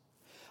nations.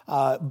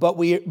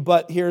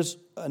 But here's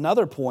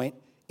another point,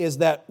 is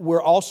that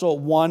we're also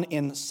one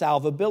in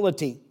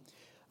salvability.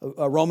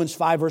 Romans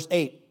 5, verse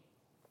 8.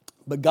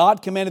 But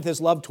God commendeth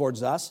His love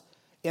towards us,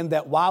 in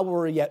that while we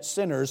were yet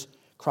sinners,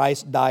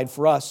 Christ died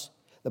for us.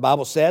 The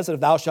Bible says that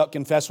if thou shalt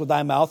confess with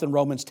thy mouth, in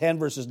Romans 10,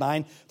 verses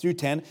 9 through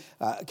 10,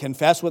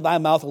 confess with thy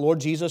mouth the Lord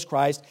Jesus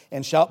Christ,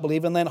 and shalt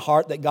believe in thine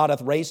heart that God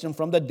hath raised Him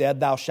from the dead,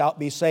 thou shalt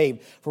be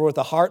saved. For with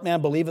the heart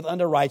man believeth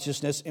unto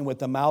righteousness, and with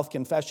the mouth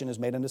confession is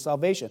made unto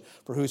salvation.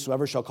 For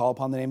whosoever shall call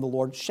upon the name of the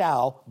Lord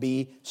shall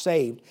be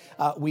saved.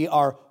 We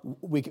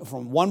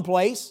from one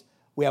place.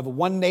 We have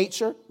one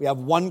nature, we have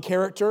one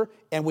character,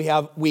 and we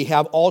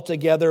have all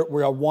together,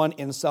 we are one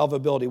in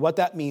salvability. What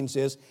that means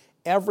is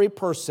every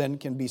person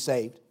can be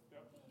saved.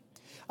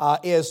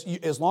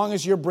 As long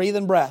as you're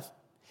breathing breath,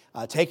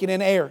 taking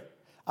in air,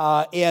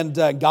 and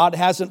God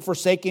hasn't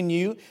forsaken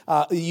you,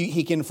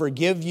 He can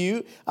forgive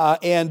you.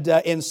 And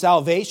in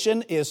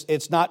salvation,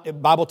 it's not, the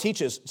Bible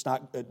teaches,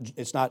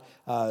 it's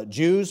not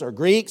Jews or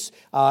Greeks,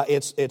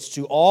 it's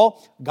to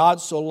all.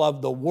 God so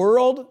loved the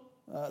world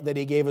that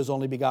He gave His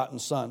only begotten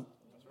Son.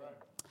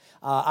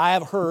 I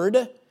have heard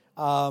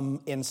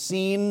and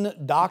seen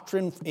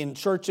doctrine in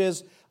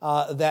churches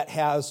that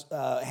has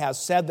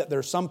said that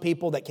there's some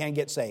people that can't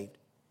get saved.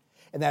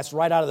 And that's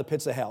right out of the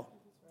pits of hell.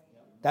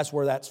 That's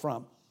where that's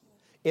from.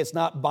 It's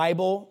not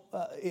Bible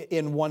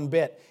in one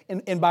bit.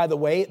 And by the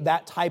way,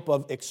 that type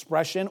of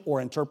expression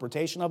or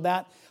interpretation of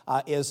that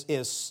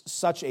is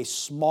such a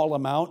small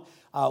amount.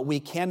 We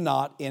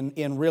cannot,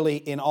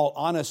 in all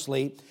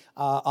honesty,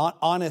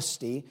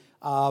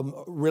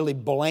 really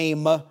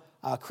blame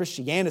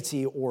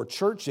Christianity or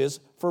churches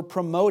for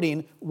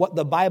promoting what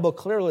the Bible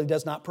clearly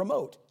does not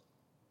promote.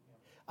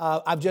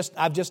 I've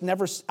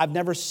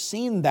never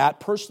seen that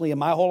personally in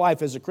my whole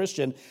life as a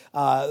Christian.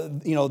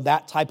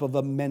 That type of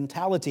a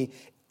mentality.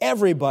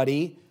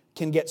 Everybody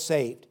can get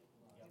saved.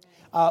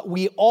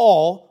 We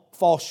all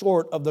fall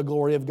short of the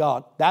glory of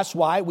God. That's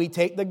why we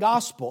take the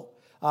gospel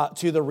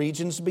to the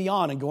regions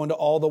beyond and go into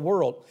all the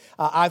world.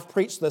 I've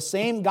preached the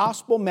same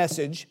gospel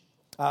message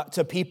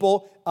to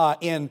people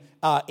in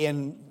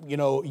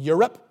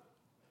Europe,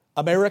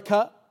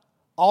 America,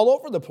 all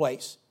over the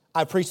place.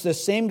 I preached the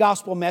same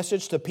gospel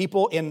message to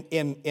people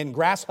in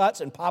grass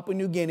huts in Papua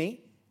New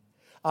Guinea,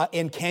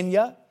 in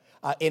Kenya,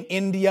 in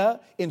India,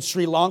 in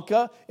Sri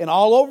Lanka, and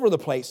all over the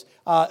place.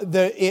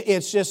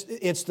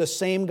 It's the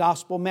same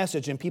gospel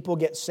message, and people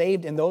get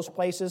saved in those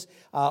places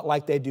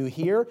like they do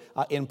here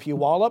in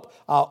Puyallup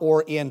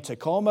or in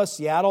Tacoma,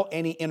 Seattle,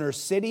 any inner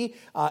city.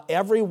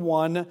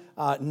 Everyone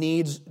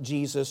needs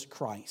Jesus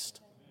Christ.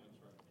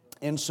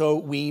 And so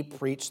we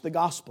preach the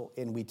gospel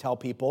and we tell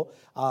people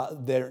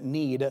their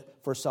need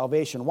for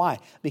salvation. Why?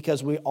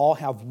 Because we all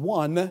have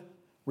one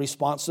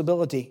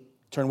responsibility.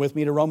 Turn with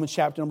me to Romans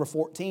chapter number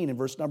 14 and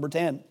verse number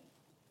 10.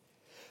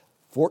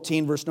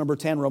 14, verse number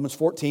 10, Romans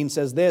 14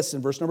 says this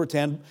in verse number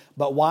 10,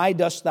 but why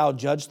dost thou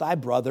judge thy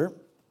brother?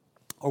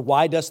 Or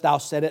why dost thou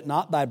set it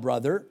not thy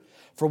brother?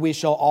 For we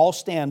shall all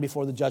stand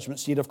before the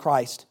judgment seat of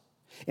Christ.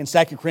 In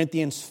 2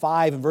 Corinthians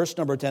 5 and verse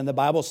number 10, the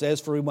Bible says,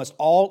 for we must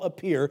all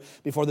appear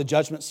before the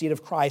judgment seat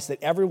of Christ,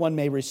 that everyone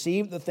may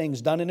receive the things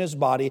done in his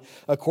body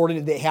according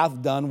to that he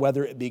hath done,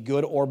 whether it be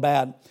good or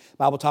bad. The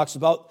Bible talks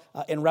about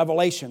in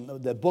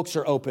Revelation, the books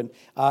are open,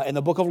 and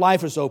the book of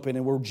life is open,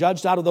 and we're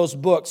judged out of those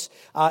books,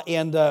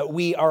 and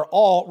we are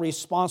all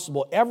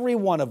responsible. Every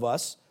one of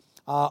us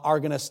are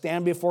going to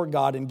stand before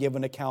God and give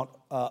an account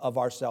of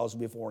ourselves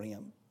before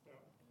Him.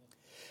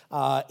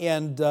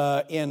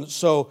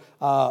 So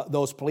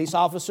those police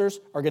officers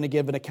are going to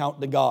give an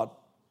account to God.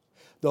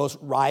 Those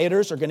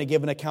rioters are going to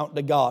give an account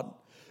to God.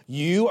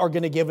 You are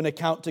going to give an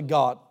account to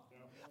God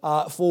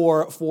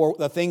for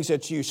the things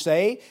that you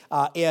say.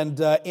 And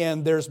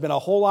there's been a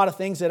whole lot of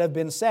things that have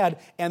been said,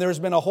 and there's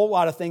been a whole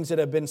lot of things that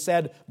have been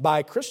said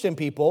by Christian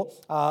people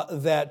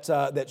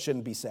that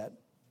shouldn't be said.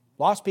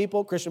 Lost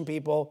people, Christian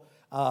people,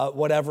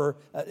 whatever,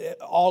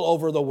 all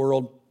over the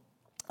world.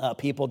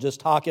 People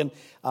just talking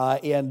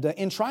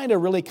and trying to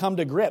really come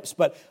to grips,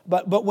 but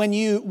when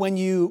you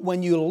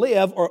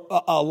live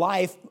a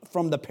life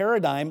from the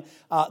paradigm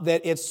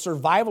that it's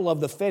survival of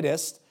the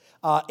fittest,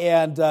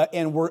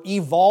 and we're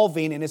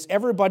evolving, and it's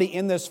everybody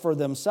in this for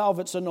themselves,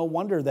 it's no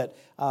wonder that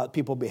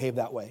people behave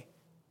that way.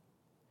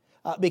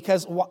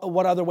 Because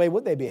what other way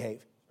would they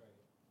behave?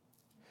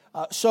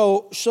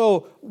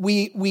 So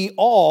we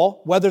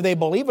all, whether they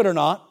believe it or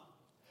not.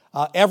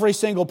 Every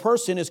single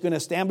person is going to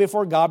stand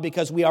before God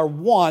because we are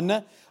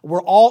one.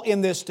 We're all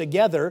in this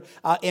together,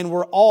 and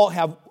we're all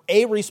have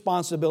a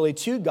responsibility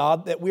to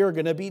God that we are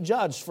going to be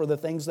judged for the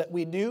things that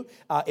we do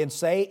and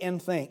say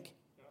and think.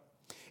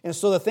 And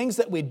so the things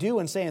that we do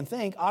and say and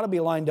think ought to be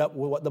lined up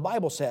with what the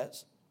Bible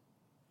says.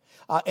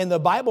 And the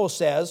Bible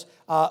says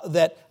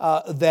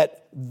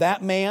that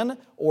man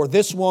or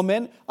this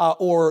woman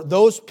or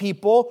those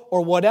people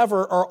or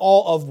whatever are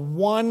all of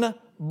one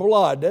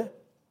blood.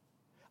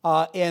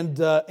 And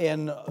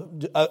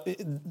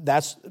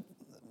that's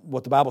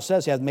what the Bible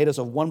says. He hath made us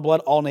of one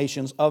blood, all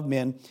nations of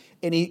men.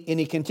 And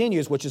he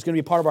continues, which is going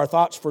to be part of our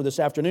thoughts for this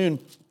afternoon,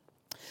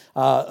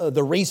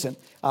 the reason.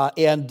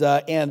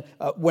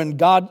 When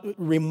God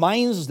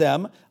reminds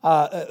them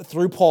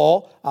through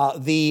Paul,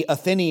 the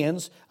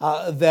Athenians,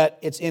 that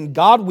it's in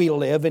God we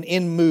live and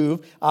in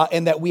move,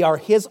 and that we are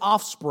His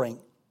offspring.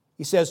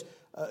 He says,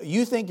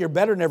 you think you're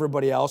better than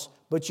everybody else,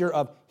 but you're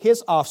of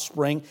His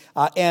offspring.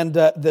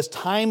 This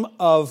time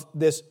of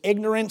this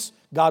ignorance,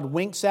 God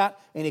winks at,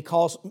 and He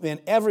calls men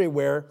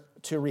everywhere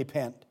to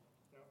repent.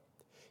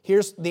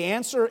 Here's the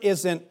answer: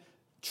 isn't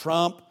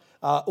Trump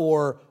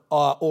or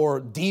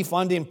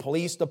defunding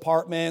police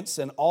departments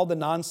and all the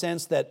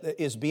nonsense that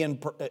is being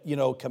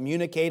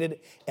communicated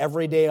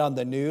every day on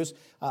the news.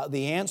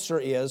 The answer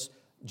is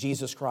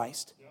Jesus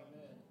Christ.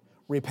 Amen.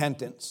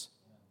 Repentance.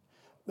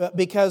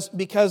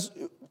 Because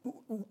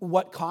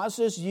what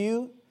causes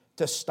you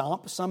to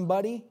stomp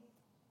somebody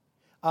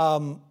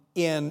and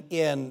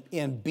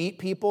beat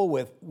people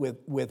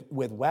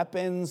with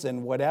weapons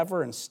and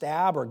whatever, and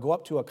stab or go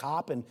up to a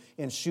cop and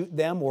shoot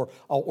them, or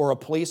a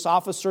police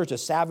officer to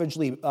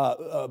savagely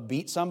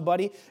beat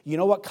somebody, you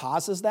know what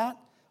causes that?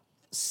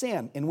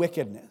 Sin and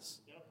wickedness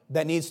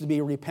that needs to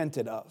be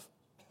repented of.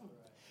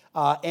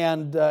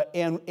 And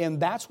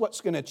that's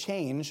what's going to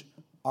change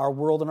our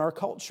world and our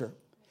culture.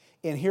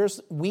 And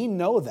we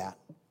know that,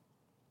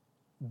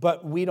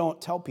 but we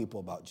don't tell people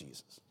about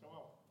Jesus.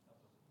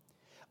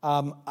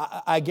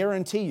 I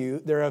guarantee you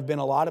there have been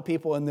a lot of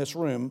people in this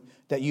room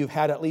that you've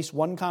had at least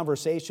one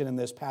conversation in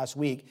this past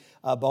week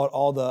about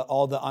all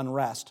the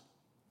unrest.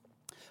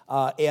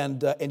 And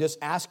just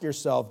ask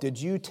yourself,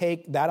 did you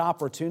take that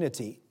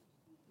opportunity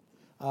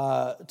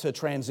to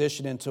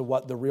transition into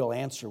what the real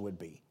answer would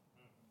be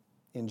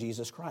in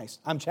Jesus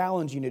Christ? I'm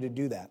challenging you to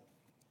do that.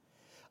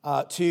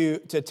 To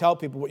tell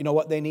people, you know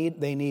what they need?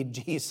 They need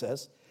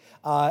Jesus.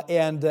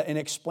 And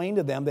explain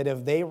to them that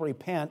if they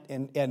repent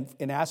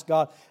and ask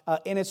God,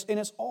 and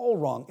it's all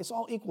wrong, it's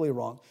all equally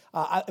wrong.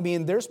 I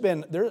mean, there's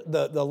been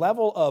the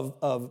level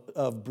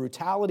of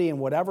brutality and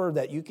whatever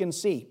that you can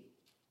see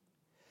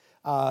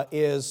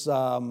is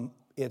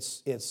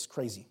it's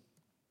crazy.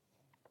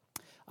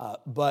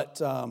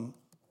 But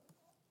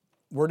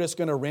we're just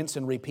going to rinse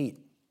and repeat.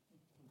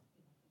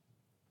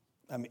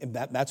 I mean,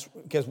 that's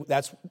because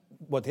that's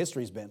what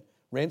history's been: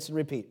 rinse and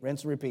repeat,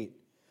 rinse and repeat.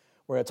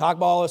 We're going to talk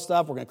about all this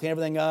stuff. We're going to clean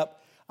everything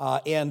up.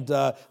 And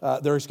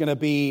there's going to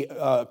be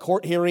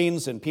court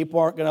hearings, and people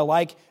aren't going to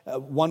like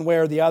one way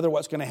or the other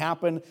what's going to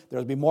happen.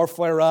 There'll be more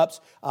flare-ups,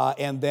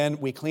 and then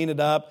we clean it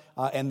up,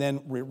 and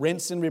then we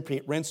rinse and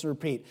repeat, rinse and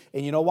repeat.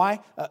 And you know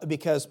why?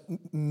 Because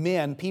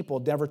people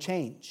never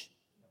change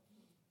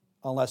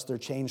unless they're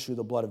changed through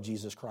the blood of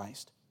Jesus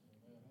Christ.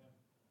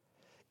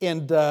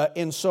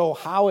 And so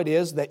how it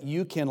is that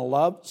you can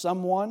love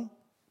someone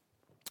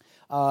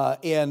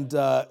and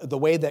the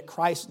way that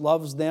Christ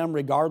loves them,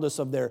 regardless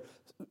of their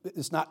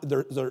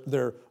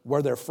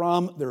where they're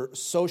from, their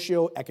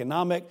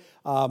socioeconomic,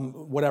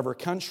 whatever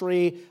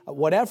country,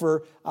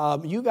 whatever.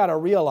 You got to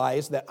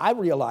realize that I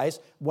realize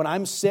when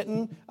I'm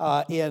sitting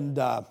I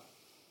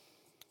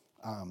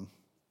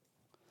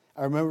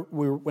remember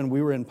when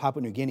we were in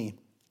Papua New Guinea,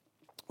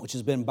 which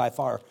has been by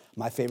far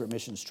my favorite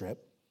missions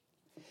trip.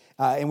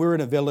 And we were in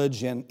a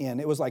village, and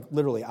it was like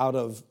literally out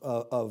of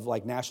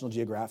like National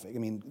Geographic. I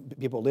mean,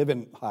 people live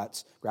in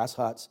huts, grass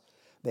huts.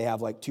 They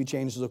have like 2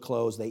 changes of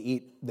clothes. They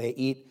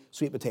eat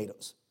sweet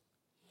potatoes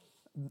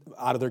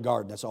out of their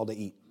garden. That's all they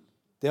eat.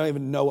 They don't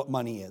even know what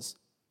money is.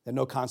 They have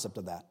no concept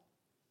of that.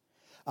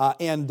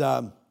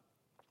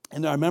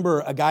 And I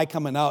remember a guy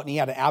coming out, and he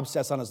had an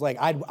abscess on his leg.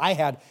 I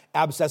had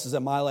abscesses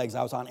in my legs.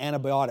 I was on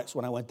antibiotics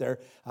when I went there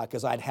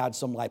because I'd had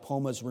some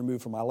lipomas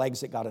removed from my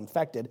legs that got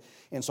infected,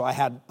 and so I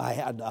had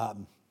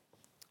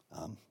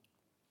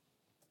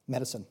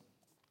medicine.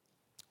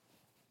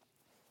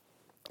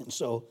 And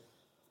so,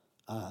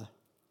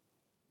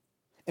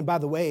 and by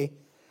the way,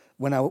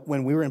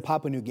 when we were in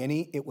Papua New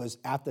Guinea, it was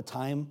at the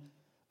time,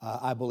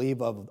 I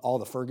believe, of all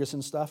the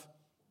Ferguson stuff,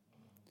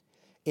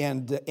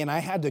 and I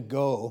had to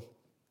go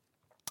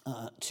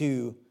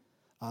to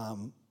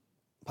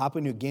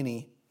Papua New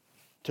Guinea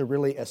to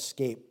really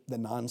escape the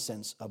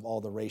nonsense of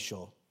all the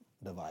racial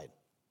divide.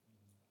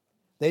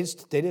 They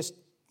just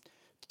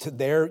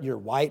you're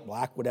white,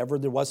 black, whatever.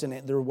 There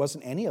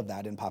wasn't any of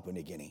that in Papua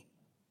New Guinea.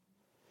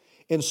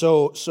 And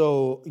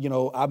so you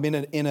know, I'm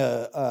in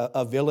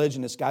a village,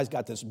 and this guy's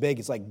got this big,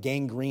 it's like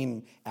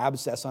gangrene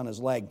abscess on his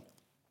leg,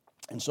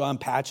 and so I'm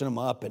patching him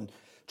up and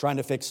trying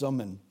to fix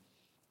him,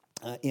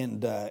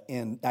 and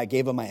I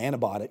gave him my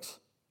antibiotics.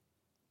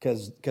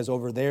 Because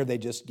over there they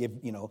just give,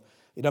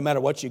 it doesn't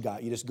matter what you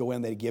got. You just go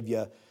in, they give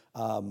you,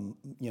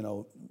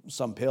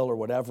 some pill or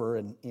whatever,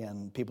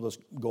 and people just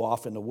go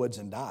off in the woods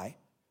and die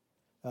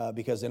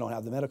because they don't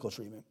have the medical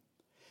treatment.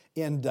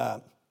 And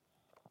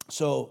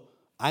so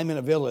I'm in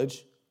a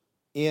village,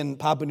 in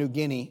Papua New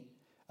Guinea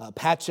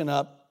patching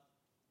up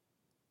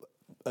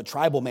a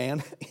tribal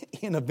man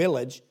in a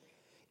village,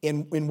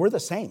 and we're the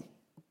same.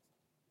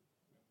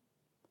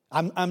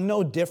 I'm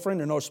no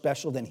different or no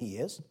special than he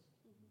is.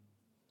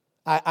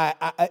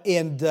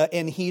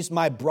 And he's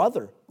my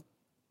brother.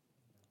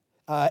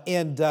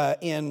 And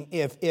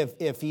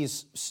if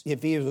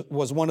he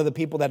was one of the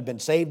people that had been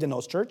saved in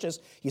those churches,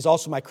 he's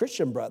also my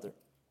Christian brother.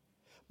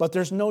 But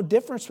there's no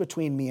difference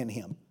between me and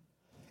him.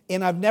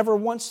 And I've never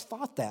once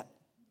thought that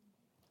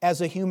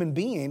as a human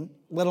being,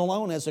 let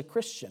alone as a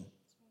Christian.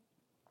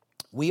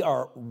 We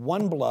are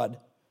one blood.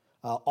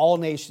 All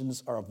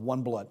nations are of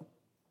one blood.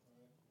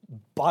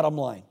 Bottom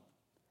line.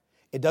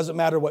 It doesn't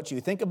matter what you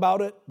think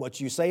about it,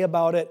 what you say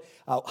about it,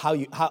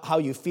 how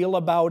you feel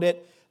about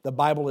it. The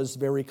Bible is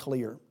very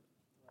clear.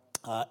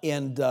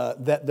 And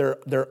that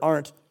there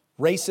aren't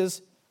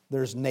races,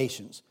 there's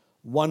nations.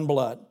 One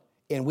blood.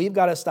 And we've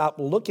got to stop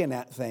looking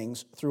at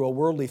things through a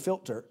worldly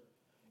filter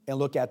and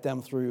look at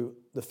them through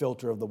the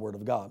filter of the Word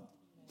of God.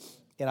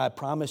 And I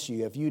promise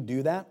you, if you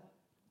do that,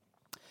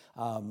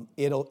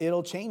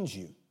 it'll change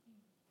you.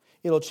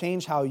 It'll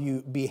change how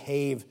you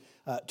behave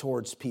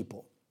towards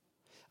people.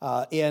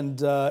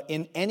 And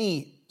in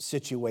any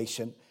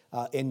situation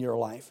in your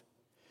life.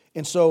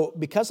 And so,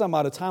 because I'm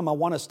out of time, I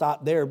want to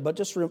stop there. But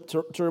just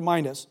to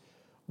remind us,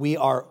 we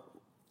are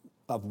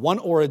of one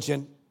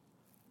origin,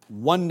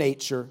 one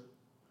nature,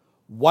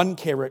 one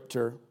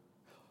character,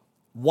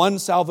 one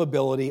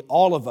salvability,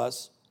 all of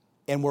us,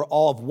 and we're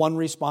all of one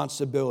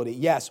responsibility.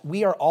 Yes,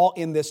 we are all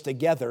in this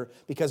together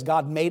because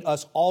God made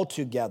us all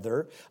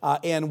together,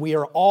 and we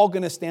are all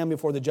going to stand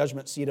before the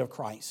judgment seat of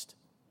Christ.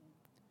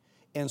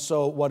 And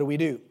so, what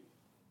do?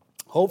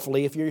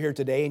 Hopefully, if you're here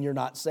today and you're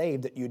not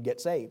saved, that you'd get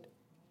saved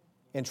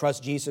and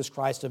trust Jesus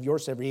Christ of your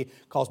Savior. He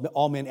calls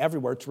all men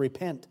everywhere to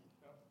repent.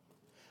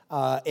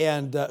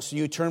 So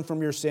you turn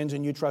from your sins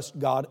and you trust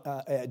God,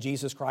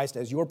 Jesus Christ,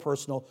 as your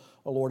personal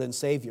Lord and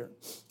Savior.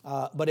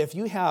 But if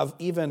you have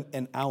even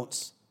an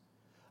ounce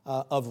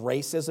of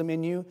racism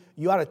in you,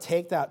 you ought to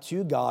take that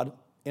to God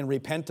and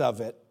repent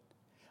of it,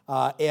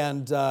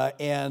 and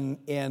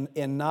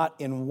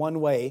not in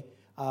one way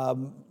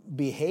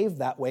behave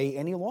that way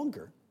any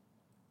longer.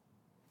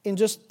 And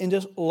just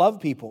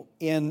love people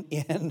and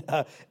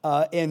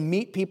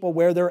meet people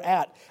where they're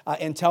at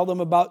and tell them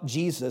about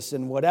Jesus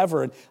and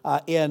whatever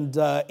and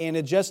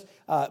it just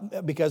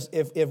because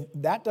if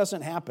that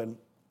doesn't happen,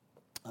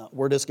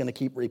 we're just going to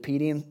keep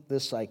repeating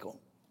this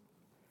cycle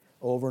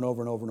over and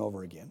over and over and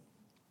over again,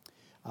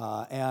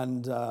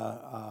 and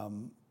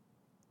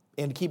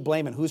keep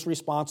blaming who's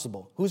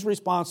responsible,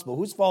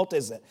 whose fault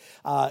is it?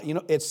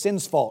 It's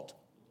sin's fault.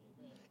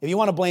 If you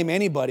want to blame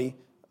anybody,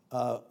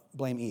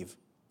 blame Eve.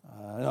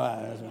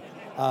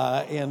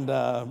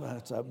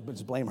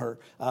 Just blame her.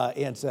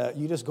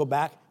 You just go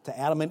back to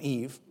Adam and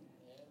Eve,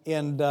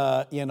 and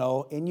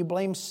you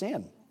blame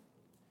sin,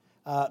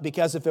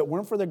 because if it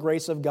weren't for the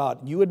grace of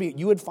God, you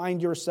would find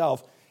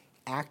yourself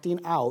acting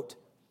out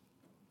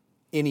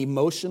in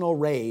emotional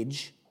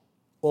rage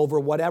over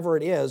whatever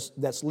it is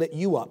that's lit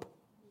you up.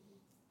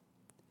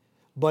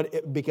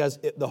 But because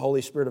the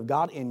Holy Spirit of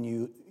God in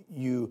you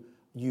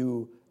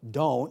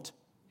don't.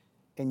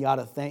 And you ought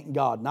to thank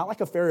God. Not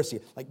like a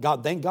Pharisee. Like,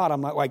 God, thank God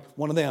I'm not like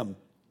one of them.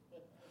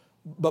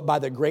 But by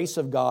the grace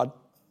of God,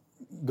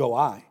 go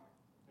I. Amen.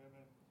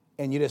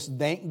 And you just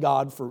thank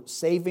God for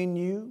saving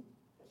you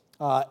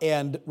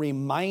and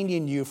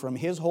reminding you from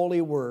His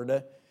holy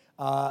word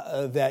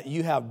that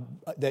you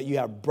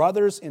have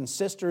brothers and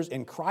sisters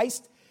in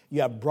Christ.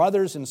 You have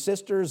brothers and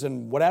sisters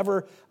and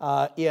whatever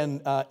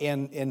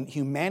in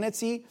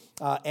humanity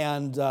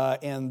and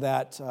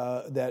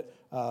that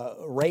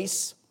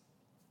race.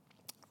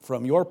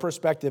 From your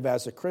perspective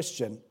as a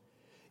Christian,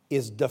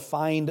 is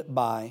defined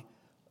by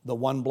the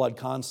one blood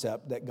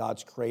concept that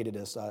God's created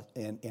us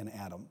in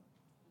Adam.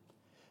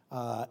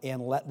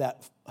 And let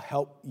that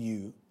help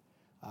you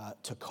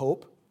to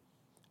cope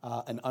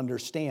and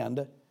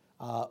understand,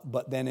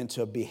 but then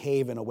to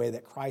behave in a way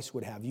that Christ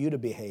would have you to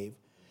behave,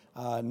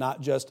 not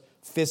just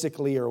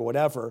physically or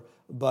whatever,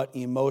 but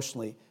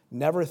emotionally.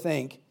 Never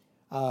think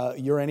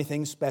you're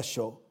anything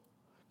special,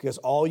 because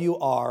all you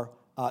are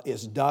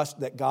is dust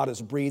that God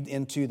has breathed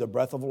into the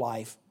breath of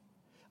life,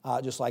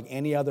 just like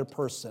any other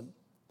person.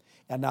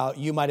 And now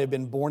you might have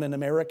been born in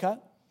America,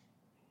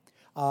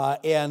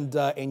 and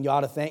you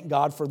ought to thank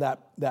God for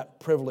that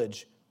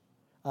privilege,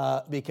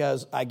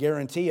 because I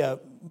guarantee you,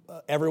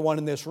 everyone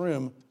in this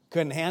room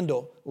couldn't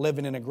handle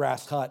living in a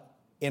grass hut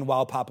in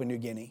wild Papua New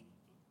Guinea.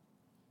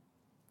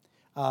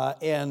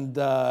 And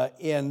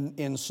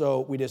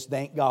so we just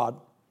thank God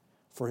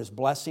for His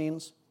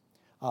blessings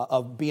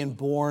of being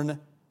born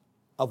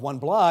of one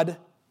blood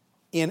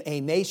in a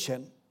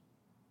nation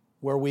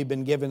where we've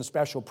been given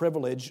special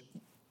privilege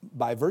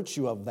by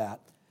virtue of that.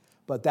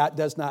 But that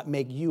does not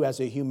make you as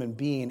a human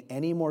being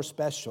any more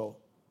special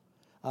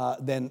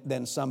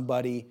than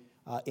somebody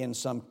in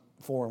some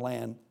foreign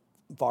land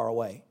far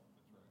away.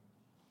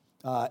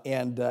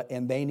 And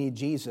they need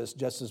Jesus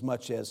just as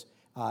much as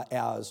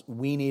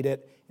we need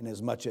it, and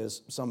as much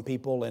as some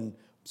people in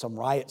some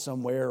riot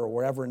somewhere or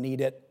wherever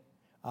need it.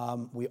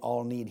 We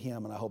all need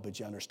him, and I hope that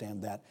you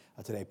understand that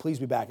today. Please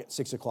be back at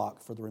 6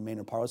 o'clock for the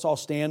remainder part. Let's all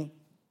stand.